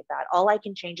change any of that. All I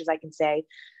can change is I can say,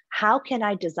 how can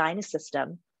I design a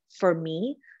system for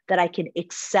me that I can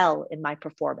excel in my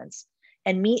performance?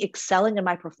 And me excelling in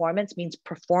my performance means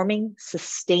performing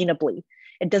sustainably.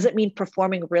 It doesn't mean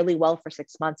performing really well for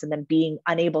 6 months and then being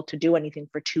unable to do anything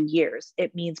for 2 years.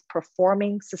 It means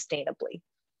performing sustainably.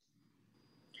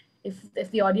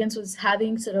 If the audience was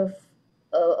having sort of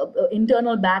a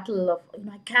internal battle of,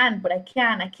 I can't, but I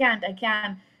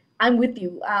can, I'm with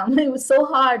you. It was so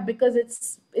hard because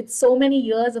it's so many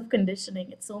years of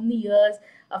conditioning. It's so many years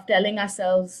of telling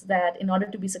ourselves that in order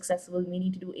to be successful, we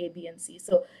need to do A, B, and C.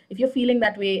 So if you're feeling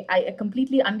that way, I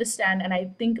completely understand. And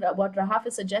I think what Rahaf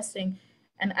is suggesting,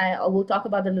 and I will talk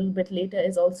about a little bit later,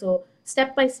 is also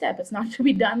step by step. It's not to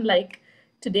be done like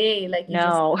today, like you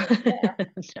No,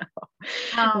 just,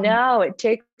 yeah. no, it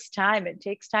takes time. It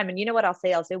takes time. And you know what I'll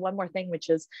say? I'll say one more thing, which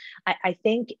is I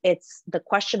think it's the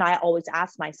question I always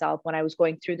ask myself when I was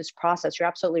going through this process. You're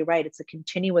absolutely right. It's a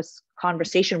continuous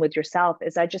conversation with yourself.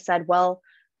 Is I just said, well,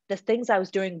 the things I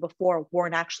was doing before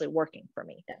weren't actually working for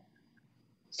me. Yeah.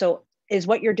 So is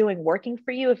what you're doing working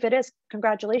for you? If it is,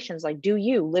 congratulations, like do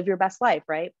you live your best life,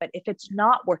 right? But if it's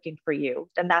not working for you,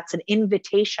 then that's an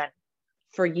invitation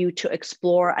for you to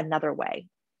explore another way.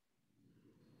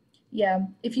 Yeah,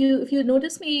 if you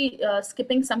notice me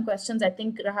skipping some questions, I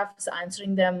think Rahaf is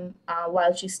answering them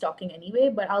while she's talking anyway,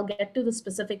 but I'll get to the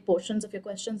specific portions of your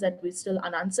questions that we still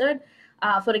unanswered.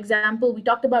 For example, we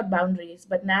talked about boundaries,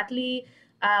 but Natalie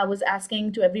was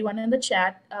asking to everyone in the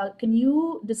chat, can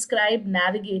you describe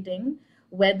navigating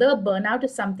whether burnout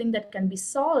is something that can be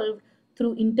solved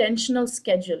through intentional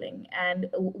scheduling? And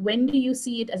when do you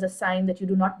see it as a sign that you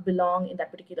do not belong in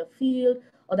that particular field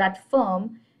or that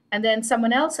firm? And then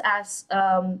someone else asks,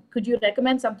 could you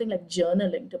recommend something like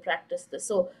journaling to practice this?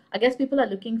 So I guess people are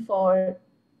looking for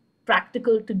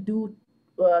practical to do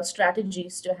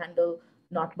strategies to handle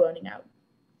not burning out.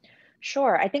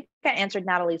 Sure. I think I answered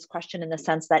Natalie's question in the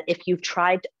sense that if you've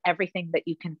tried everything that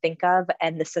you can think of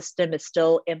and the system is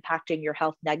still impacting your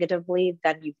health negatively,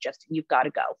 then you've got to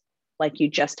go. Like you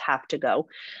just have to go.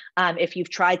 If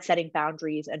you've tried setting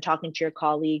boundaries and talking to your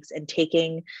colleagues and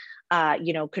taking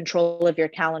control of your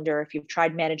calendar, if you've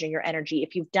tried managing your energy,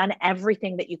 if you've done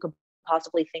everything that you could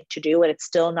possibly think to do and it's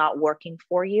still not working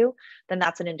for you, then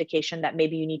that's an indication that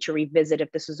maybe you need to revisit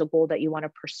if this is a goal that you want to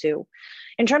pursue.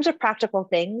 In terms of practical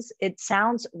things, it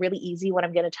sounds really easy what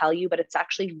I'm going to tell you, but it's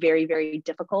actually very, very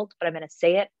difficult. But I'm going to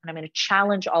say it and I'm going to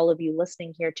challenge all of you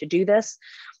listening here to do this.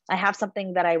 I have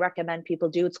something that I recommend people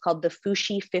do. It's called the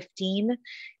Fushi 15.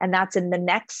 And that's in the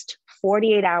next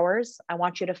 48 hours. I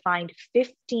want you to find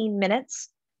 15 minutes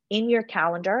in your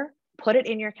calendar, put it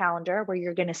in your calendar where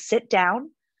you're going to sit down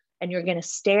and you're going to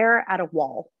stare at a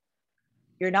wall.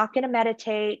 You're not going to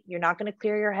meditate. You're not going to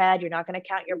clear your head. You're not going to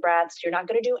count your breaths. You're not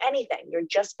going to do anything. You're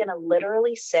just going to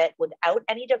literally sit without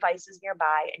any devices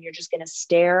nearby. And you're just going to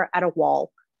stare at a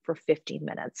wall for 15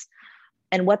 minutes.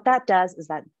 And what that does is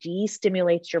that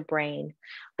de-stimulates your brain.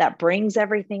 That brings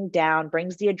everything down,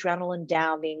 brings the adrenaline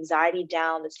down, the anxiety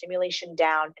down, the stimulation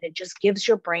down. And it just gives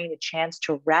your brain a chance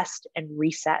to rest and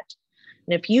reset.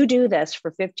 And if you do this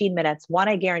for 15 minutes, one,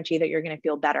 I guarantee that you're going to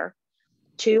feel better.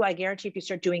 Two, I guarantee if you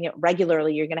start doing it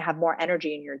regularly, you're going to have more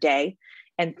energy in your day.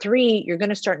 And three, you're going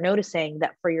to start noticing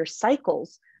that for your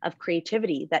cycles of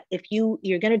creativity, that if you're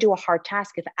going to do a hard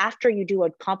task, if after you do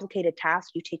a complicated task,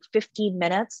 you take 15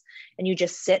 minutes and you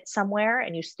just sit somewhere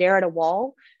and you stare at a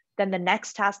wall, then the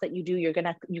next task that you do, you're going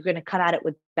to come at it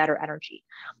with better energy.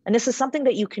 And this is something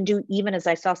that you can do, even as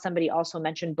I saw somebody also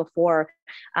mentioned before,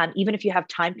 even if you have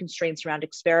time constraints around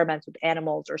experiments with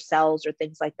animals or cells or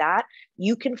things like that,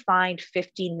 you can find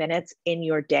 15 minutes in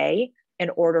your day in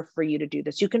order for you to do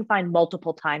this. You can find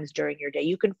multiple times during your day.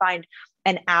 You can find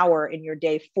an hour in your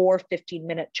day, 4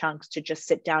 15-minute chunks to just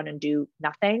sit down and do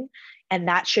nothing. And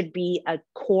that should be a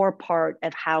core part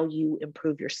of how you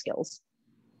improve your skills.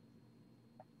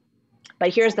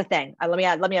 But here's the thing. Let me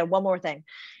add one more thing,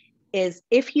 is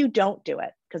if you don't do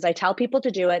it, because I tell people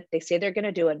to do it, they say they're going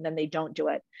to do it, and then they don't do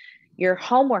it. Your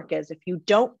homework is, if you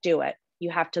don't do it, you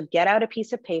have to get out a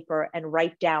piece of paper and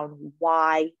write down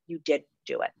why you didn't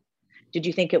do it. Did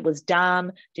you think it was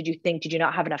dumb? Did you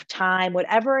not have enough time?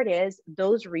 Whatever it is,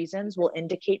 those reasons will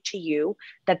indicate to you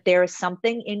that there is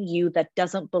something in you that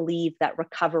doesn't believe that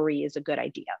recovery is a good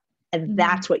idea. And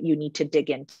that's what you need to dig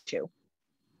into.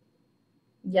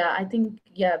 Yeah, I think,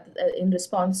 in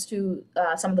response to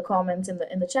some of the comments in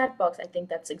the chat box, I think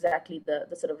that's exactly the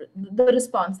sort of the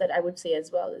response that I would say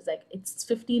as well, is like, it's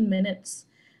 15 minutes.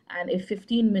 And if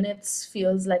 15 minutes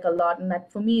feels like a lot, and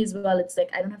that for me as well, it's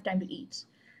like, I don't have time to eat.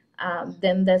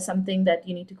 Then there's something that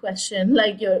you need to question,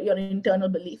 like your internal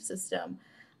belief system.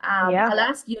 I'll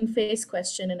ask Yunfei's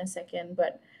question in a second,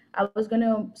 but I was going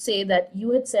to say that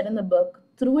you had said in the book,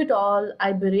 through it all,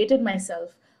 I berated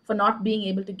myself for not being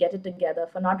able to get it together,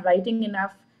 for not writing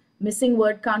enough, missing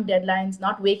word count deadlines,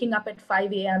 not waking up at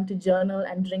 5 a.m. to journal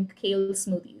and drink kale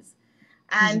smoothies.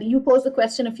 And you posed the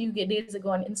question a few days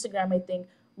ago on Instagram, I think,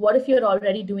 what if you're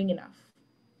already doing enough?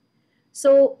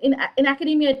 So in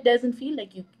academia, it doesn't feel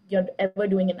like you're ever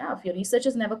doing enough. Your research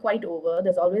is never quite over.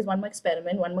 There's always one more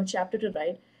experiment, one more chapter to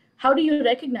write. How do you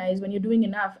recognize when you're doing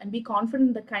enough and be confident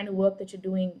in the kind of work that you're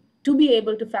doing to be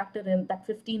able to factor in that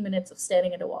 15 minutes of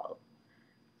staring at a wall?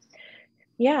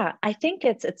 Yeah, I think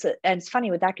and it's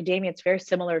funny with academia, it's very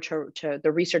similar to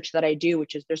the research that I do,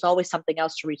 which is there's always something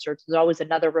else to research. There's always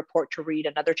another report to read,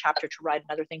 another chapter to write,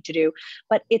 another thing to do.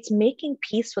 But it's making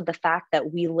peace with the fact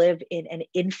that we live in an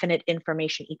infinite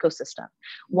information ecosystem.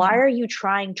 Why are you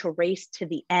trying to race to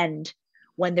the end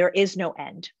when there is no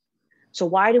end? So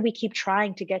why do we keep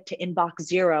trying to get to inbox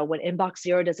zero when inbox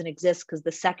zero doesn't exist? Because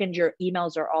the second your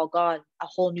emails are all gone, a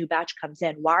whole new batch comes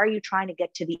in. Why are you trying to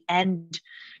get to the end?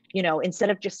 Instead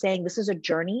of just saying this is a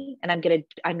journey and I'm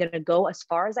gonna go as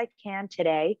far as I can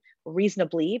today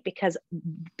reasonably, because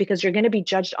you're going to be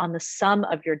judged on the sum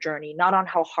of your journey, not on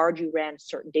how hard you ran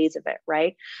certain days of it,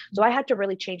 right? So I had to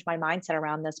really change my mindset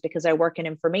around this because I work in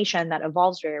information that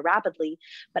evolves very rapidly,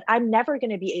 but I'm never going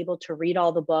to be able to read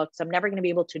all the books. I'm never going to be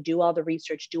able to do all the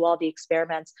research, do all the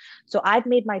experiments. So I've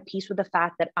made my peace with the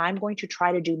fact that I'm going to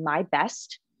try to do my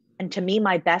best. And to me,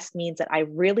 my best means that I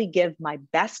really give my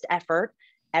best effort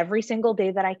every single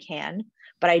day that I can,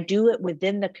 but I do it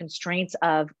within the constraints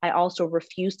of, I also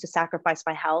refuse to sacrifice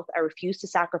my health. I refuse to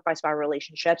sacrifice my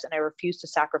relationships, and I refuse to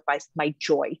sacrifice my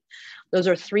joy. Those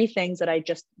are three things that I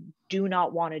just do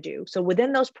not want to do. So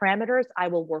within those parameters, I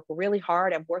will work really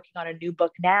hard. I'm working on a new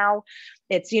book now.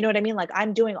 It's, you know what I mean? Like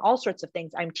I'm doing all sorts of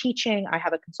things. I'm teaching, I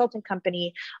have a consulting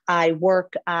company. I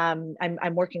work, I'm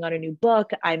working on a new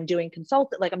book. I'm doing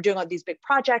I'm doing all these big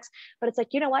projects, but it's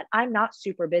like, you know what? I'm not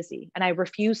super busy. And I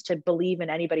refuse to believe in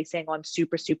anybody saying, oh, I'm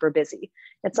super, super busy.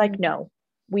 It's like, no,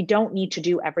 we don't need to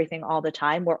do everything all the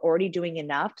time. We're already doing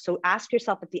enough. So ask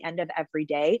yourself at the end of every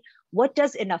day, what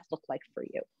does enough look like for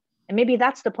you? And maybe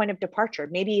that's the point of departure.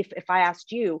 Maybe if I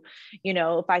asked you,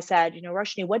 if I said,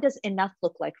 Roshni, what does enough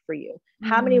look like for you?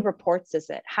 How many reports is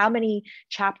it? How many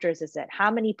chapters is it?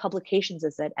 How many publications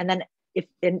is it? And then if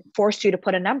it forced you to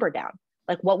put a number down,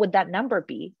 like what would that number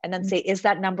be? And then say, is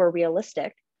that number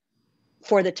realistic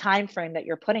for the time frame that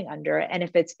you're putting under? And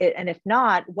if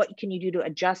not, what can you do to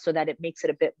adjust so that it makes it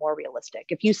a bit more realistic?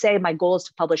 If you say my goal is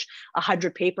to publish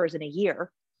 100 papers in a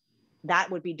year,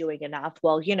 that would be doing enough.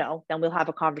 Well, then we'll have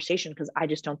a conversation, because I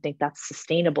just don't think that's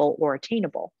sustainable or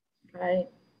attainable. Right.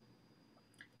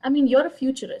 I mean, you're a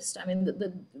futurist. I mean,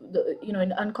 the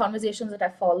in conversations that I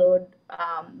followed,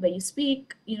 where you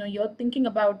speak, you're thinking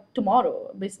about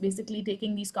tomorrow, basically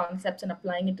taking these concepts and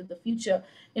applying it to the future.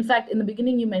 In fact, in the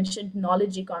beginning, you mentioned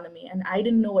knowledge economy, and I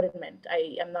didn't know what it meant.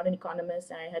 I am not an economist,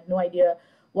 and I had no idea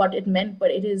what it meant, but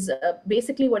it is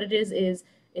basically what it is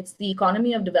it's the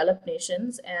economy of developed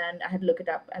nations, and I had to look it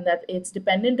up, and that it's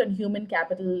dependent on human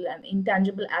capital and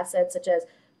intangible assets such as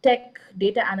tech,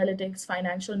 data analytics,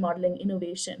 financial modeling,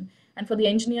 innovation. And for the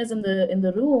engineers in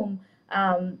the room,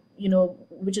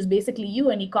 which is basically you,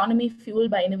 an economy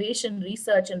fueled by innovation,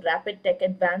 research, and rapid tech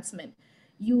advancement.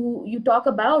 You talk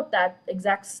about that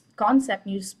exact concept,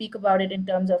 and you speak about it in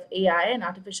terms of AI and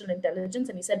artificial intelligence.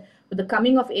 And you said, with the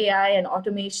coming of AI and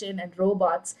automation and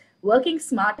robots, working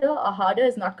smarter or harder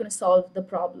is not going to solve the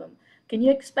problem. Can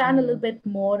you expand a little bit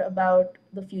more about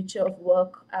the future of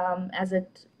work as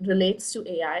it relates to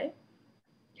AI?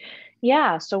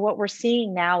 Yeah. So what we're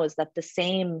seeing now is that the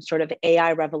same sort of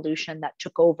AI revolution that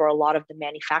took over a lot of the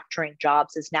manufacturing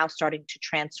jobs is now starting to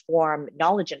transform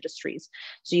knowledge industries.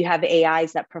 So you have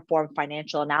AIs that perform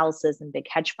financial analysis in big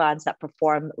hedge funds, that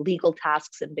perform legal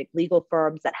tasks in big legal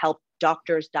firms, that help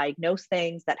doctors diagnose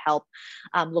things, that help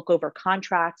look over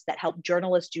contracts, that help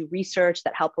journalists do research,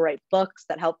 that help write books,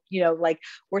 that help,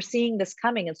 we're seeing this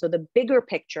coming. And so the bigger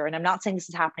picture, and I'm not saying this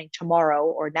is happening tomorrow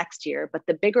or next year, but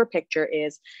the bigger picture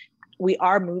is, we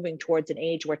are moving towards an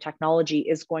age where technology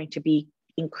is going to be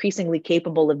increasingly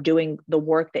capable of doing the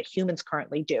work that humans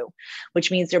currently do,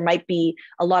 which means there might be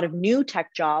a lot of new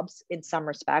tech jobs in some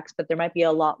respects, but there might be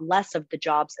a lot less of the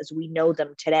jobs as we know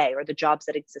them today, or the jobs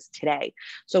that exist today.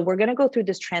 So we're going to go through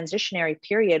this transitionary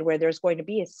period where there's going to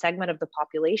be a segment of the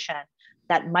population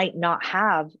that might not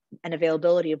have an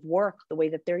availability of work the way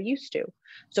that they're used to.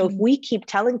 So if we keep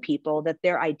telling people that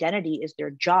their identity is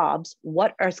their jobs,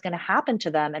 what is going to happen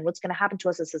to them and what's going to happen to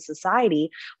us as a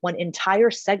society when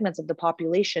entire segments of the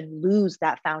population lose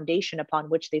that foundation upon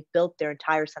which they've built their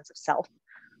entire sense of self?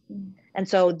 And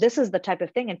so this is the type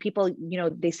of thing. And people,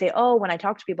 they say, oh, when I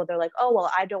talk to people, they're like, oh, well,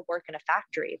 I don't work in a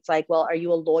factory. It's like, well, are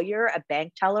you a lawyer, a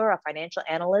bank teller, a financial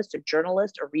analyst, a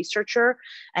journalist, a researcher,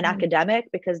 an academic?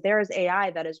 Because there is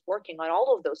AI that is working on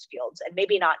all of those fields. And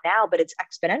maybe not now, but it's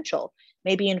exponential.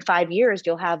 Maybe in 5 years,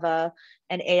 you'll have an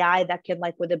AI that can,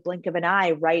 like with a blink of an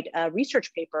eye, write a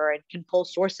research paper and can pull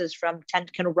sources from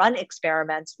can run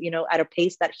experiments, at a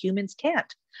pace that humans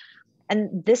can't.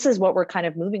 And this is what we're kind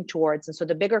of moving towards. And so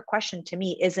the bigger question to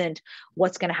me isn't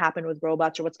what's going to happen with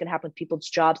robots or what's going to happen with people's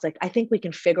jobs. Like, I think we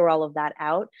can figure all of that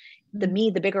out. To me,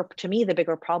 the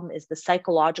bigger problem is the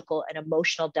psychological and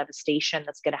emotional devastation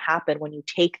that's going to happen when you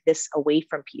take this away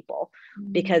from people.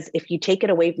 Because if you take it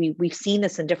away, we've seen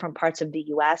this in different parts of the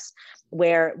US,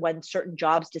 where when certain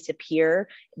jobs disappear,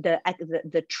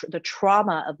 the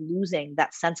trauma of losing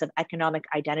that sense of economic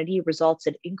identity results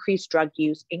in increased drug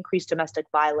use, increased domestic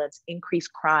violence,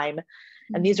 increased crime.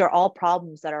 And these are all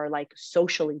problems that are like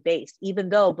socially based, even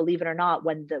though, believe it or not,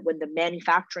 when the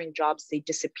manufacturing jobs, they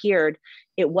disappeared,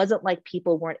 it wasn't like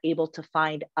people weren't able to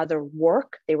find other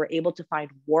work. They were able to find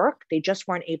work. They just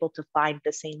weren't able to find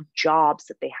the same jobs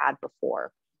that they had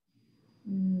before.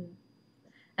 And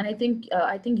I think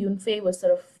Yunfei was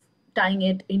sort of tying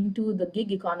it into the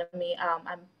gig economy.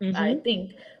 I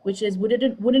think, which is,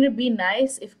 wouldn't it be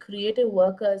nice if creative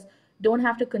workers don't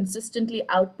have to consistently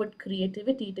output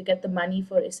creativity to get the money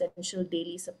for essential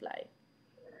daily supply?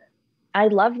 I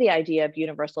love the idea of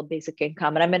universal basic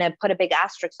income. And I'm going to put a big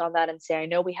asterisk on that and say, I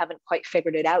know we haven't quite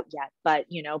figured it out yet, but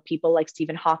people like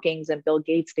Stephen Hawking and Bill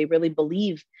Gates, they really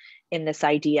believe in this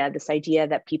idea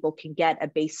that people can get a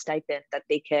base stipend, that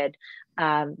they could,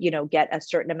 get a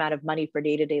certain amount of money for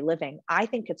day-to-day living. I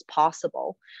think it's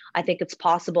possible. I think it's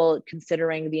possible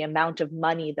considering the amount of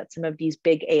money that some of these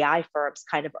big AI firms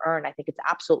kind of earn. I think it's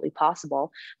absolutely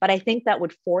possible. But I think that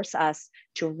would force us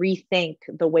to rethink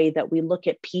the way that we look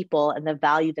at people and the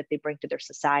value that they bring to their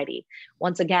society.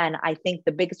 Once again, I think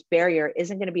the biggest barrier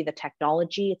isn't going to be the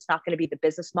technology. It's not going to be the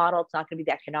business model. It's not going to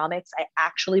be the economics. I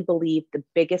actually believe the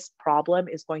biggest problem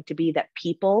is going to be that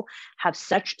people have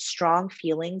such strong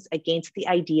feelings against the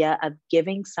idea of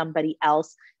giving somebody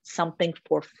else something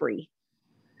for free.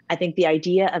 I think the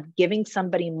idea of giving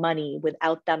somebody money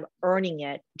without them earning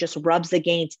it just rubs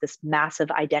against this massive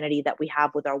identity that we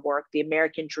have with our work, the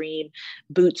American dream,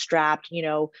 bootstrapped,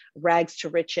 rags to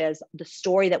riches, the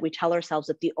story that we tell ourselves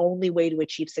that the only way to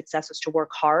achieve success is to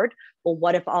work hard. Well,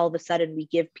 what if all of a sudden we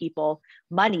give people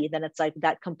money? Then it's like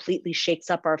that completely shakes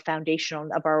up our foundation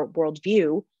of our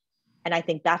worldview. And I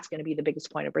think that's going to be the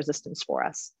biggest point of resistance for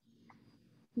us.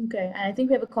 Okay, and I think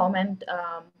we have a comment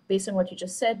based on what you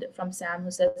just said from Sam,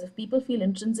 who says, if people feel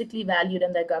intrinsically valued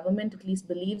and their government at least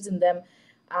believes in them,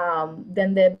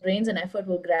 then their brains and effort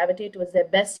will gravitate towards their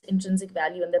best intrinsic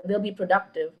value, and then they'll be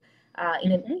productive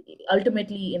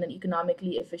ultimately in an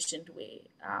economically efficient way.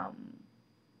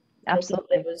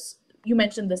 Absolutely. You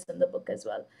mentioned this in the book as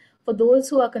well. For those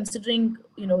who are considering,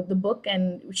 the book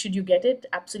and should you get it,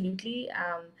 absolutely.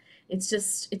 It's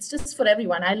just for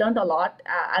everyone. I learned a lot.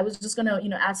 I was just gonna,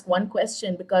 ask one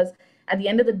question, because at the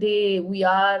end of the day,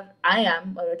 I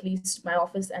am, or at least my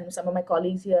office and some of my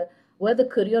colleagues here, we're the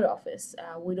career office.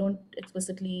 We don't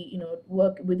explicitly,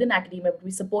 work within academia, but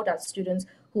we support our students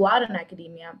who are in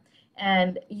academia.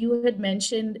 And you had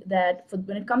mentioned that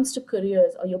when it comes to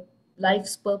careers or your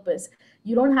life's purpose,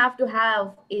 you don't have to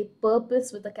have a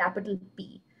purpose with a capital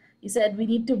P. You said we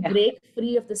need to break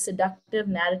free of the seductive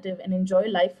narrative and enjoy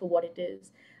life for what it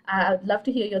is. I'd love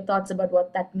to hear your thoughts about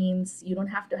what that means. You don't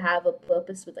have to have a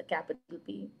purpose with a capital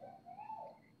P.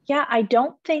 Yeah, I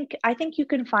think you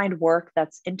can find work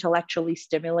that's intellectually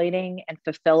stimulating and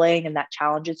fulfilling and that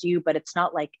challenges you, but it's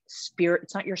not like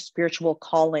it's not your spiritual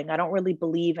calling. I don't really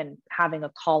believe in having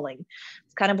a calling.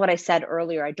 It's kind of what I said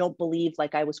earlier. I don't believe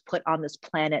like I was put on this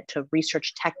planet to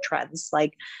research tech trends.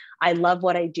 Like, I love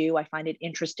what I do. I find it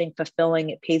interesting, fulfilling,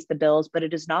 it pays the bills, but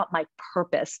it is not my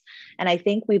purpose. And I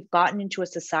think we've gotten into a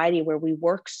society where we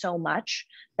work so much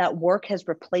that work has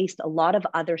replaced a lot of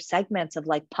other segments of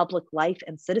like public life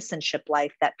and citizenship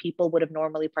life that people would have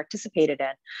normally participated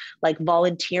in, like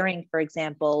volunteering, for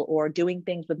example, or doing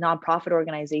things with nonprofit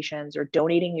organizations, or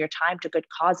donating your time to good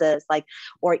causes, like,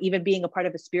 or even being a part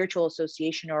of a spiritual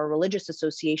association or a religious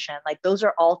association. Like, those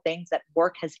are all things that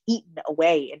work has eaten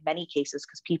away in many cases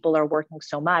because people are working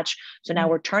so much. So now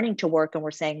we're turning to work and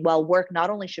we're saying, well, work not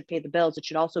only should pay the bills, it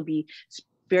should also be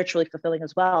spiritually fulfilling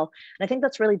as well. And I think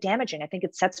that's really damaging. I think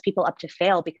it sets people up to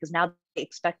fail because now they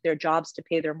expect their jobs to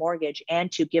pay their mortgage and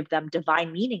to give them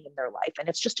divine meaning in their life. And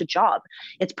it's just a job.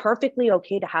 It's perfectly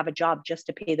okay to have a job just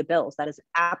to pay the bills. That is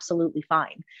absolutely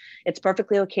fine. It's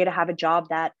perfectly okay to have a job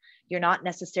that you're not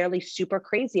necessarily super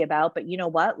crazy about, but you know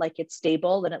what, like, it's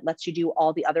stable and it lets you do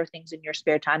all the other things in your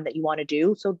spare time that you want to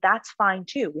do. So that's fine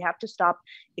too. We have to stop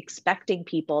expecting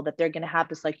people that they're going to have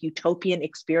this like utopian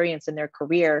experience in their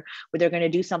career where they're going to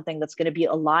do something that's going to be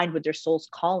aligned with their soul's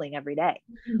calling every day.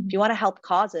 If you want to help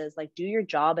causes, like, do your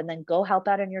job and then go help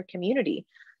out in your community.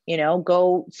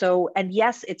 Go. So, and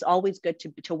yes, it's always good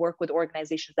to work with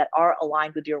organizations that are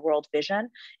aligned with your world vision.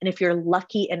 And if you're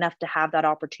lucky enough to have that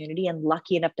opportunity and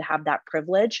lucky enough to have that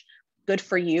privilege, good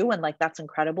for you. And like, that's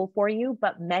incredible for you.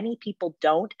 But many people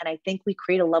don't. And I think we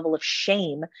create a level of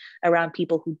shame around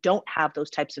people who don't have those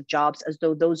types of jobs, as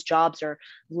though those jobs are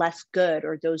less good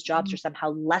or those jobs are somehow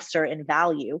lesser in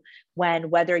value, when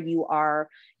whether you are,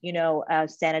 a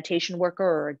sanitation worker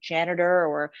or a janitor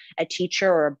or a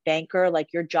teacher or a banker,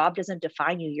 like, your job doesn't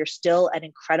define you. You're still an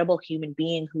incredible human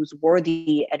being who's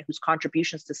worthy and whose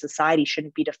contributions to society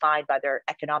shouldn't be defined by their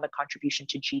economic contribution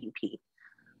to GDP.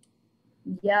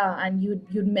 Yeah, and you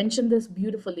mentioned this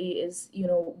beautifully, is,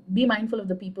 be mindful of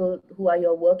the people who are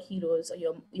your work heroes or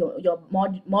your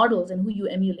models and who you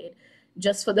emulate.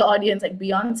 Just for the audience, like,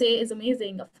 Beyonce is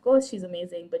amazing, of course she's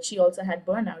amazing, but she also had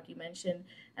burnout, you mentioned.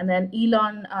 And then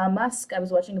Elon Musk, I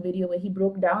was watching a video where he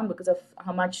broke down because of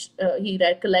how much he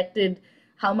recollected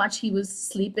how much he was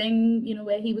sleeping,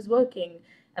 where he was working.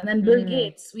 And then Bill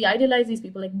Gates, we idolize these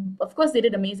people. Like, of course, they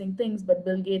did amazing things, but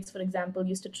Bill Gates, for example,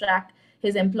 used to track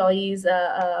his employees'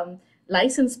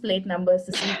 license plate numbers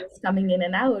to see who's coming in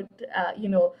and out.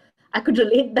 I could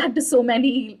relate that to so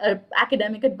many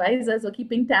academic advisors who are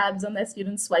keeping tabs on their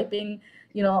students swiping,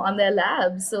 on their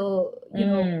labs. So,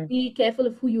 be careful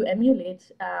of who you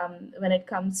emulate when it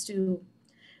comes to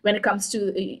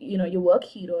your work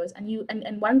heroes.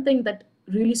 And one thing that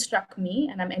really struck me,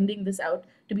 and I'm ending this out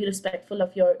to be respectful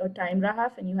of your time,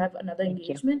 Rahaf, and you have another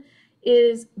engagement,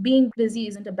 is being busy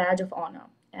isn't a badge of honor.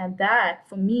 And that,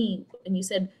 for me, and you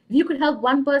said, if you could help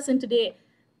one person today,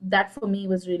 that for me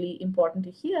was really important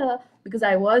to hear, because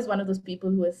I was one of those people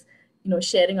who was,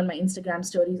 sharing on my Instagram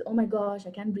stories, oh my gosh,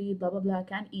 I can't breathe, blah, blah, blah, I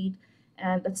can't eat.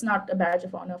 And that's not a badge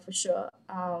of honor for sure.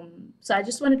 So I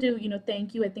just wanted to,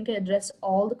 thank you. I think I addressed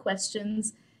all the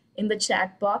questions in the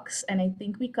chat box, and I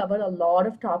think we covered a lot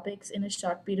of topics in a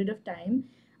short period of time.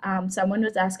 Someone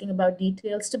was asking about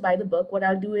details to buy the book. What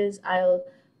I'll do is I'll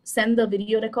send the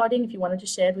video recording if you wanted to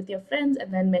share it with your friends,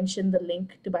 and then mention the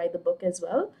link to buy the book as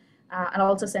well. I'll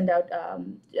also send out,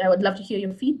 I would love to hear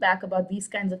your feedback about these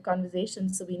kinds of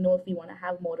conversations so we know if we want to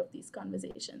have more of these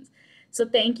conversations. So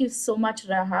thank you so much,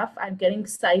 Rahaf. I'm getting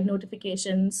side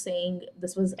notifications saying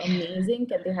this was amazing.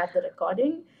 Can they have the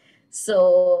recording?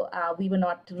 So we were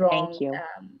not wrong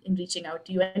in reaching out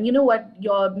to you. And you know what?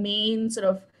 Your main sort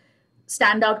of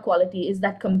standout quality is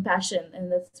that compassion.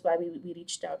 And that's why we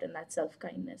reached out, and that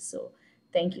self-kindness. So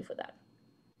thank you for that.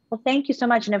 Well, thank you so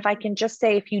much. And if I can just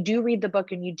say, if you do read the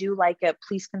book and you do like it,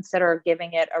 please consider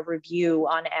giving it a review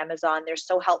on Amazon. They're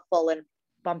so helpful in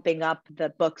bumping up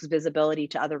the book's visibility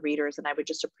to other readers, and I would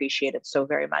just appreciate it so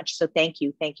very much. So thank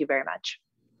you. Thank you very much.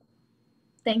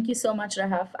 Thank you so much,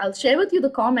 Rahaf. I'll share with you the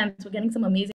comments. We're getting some amazing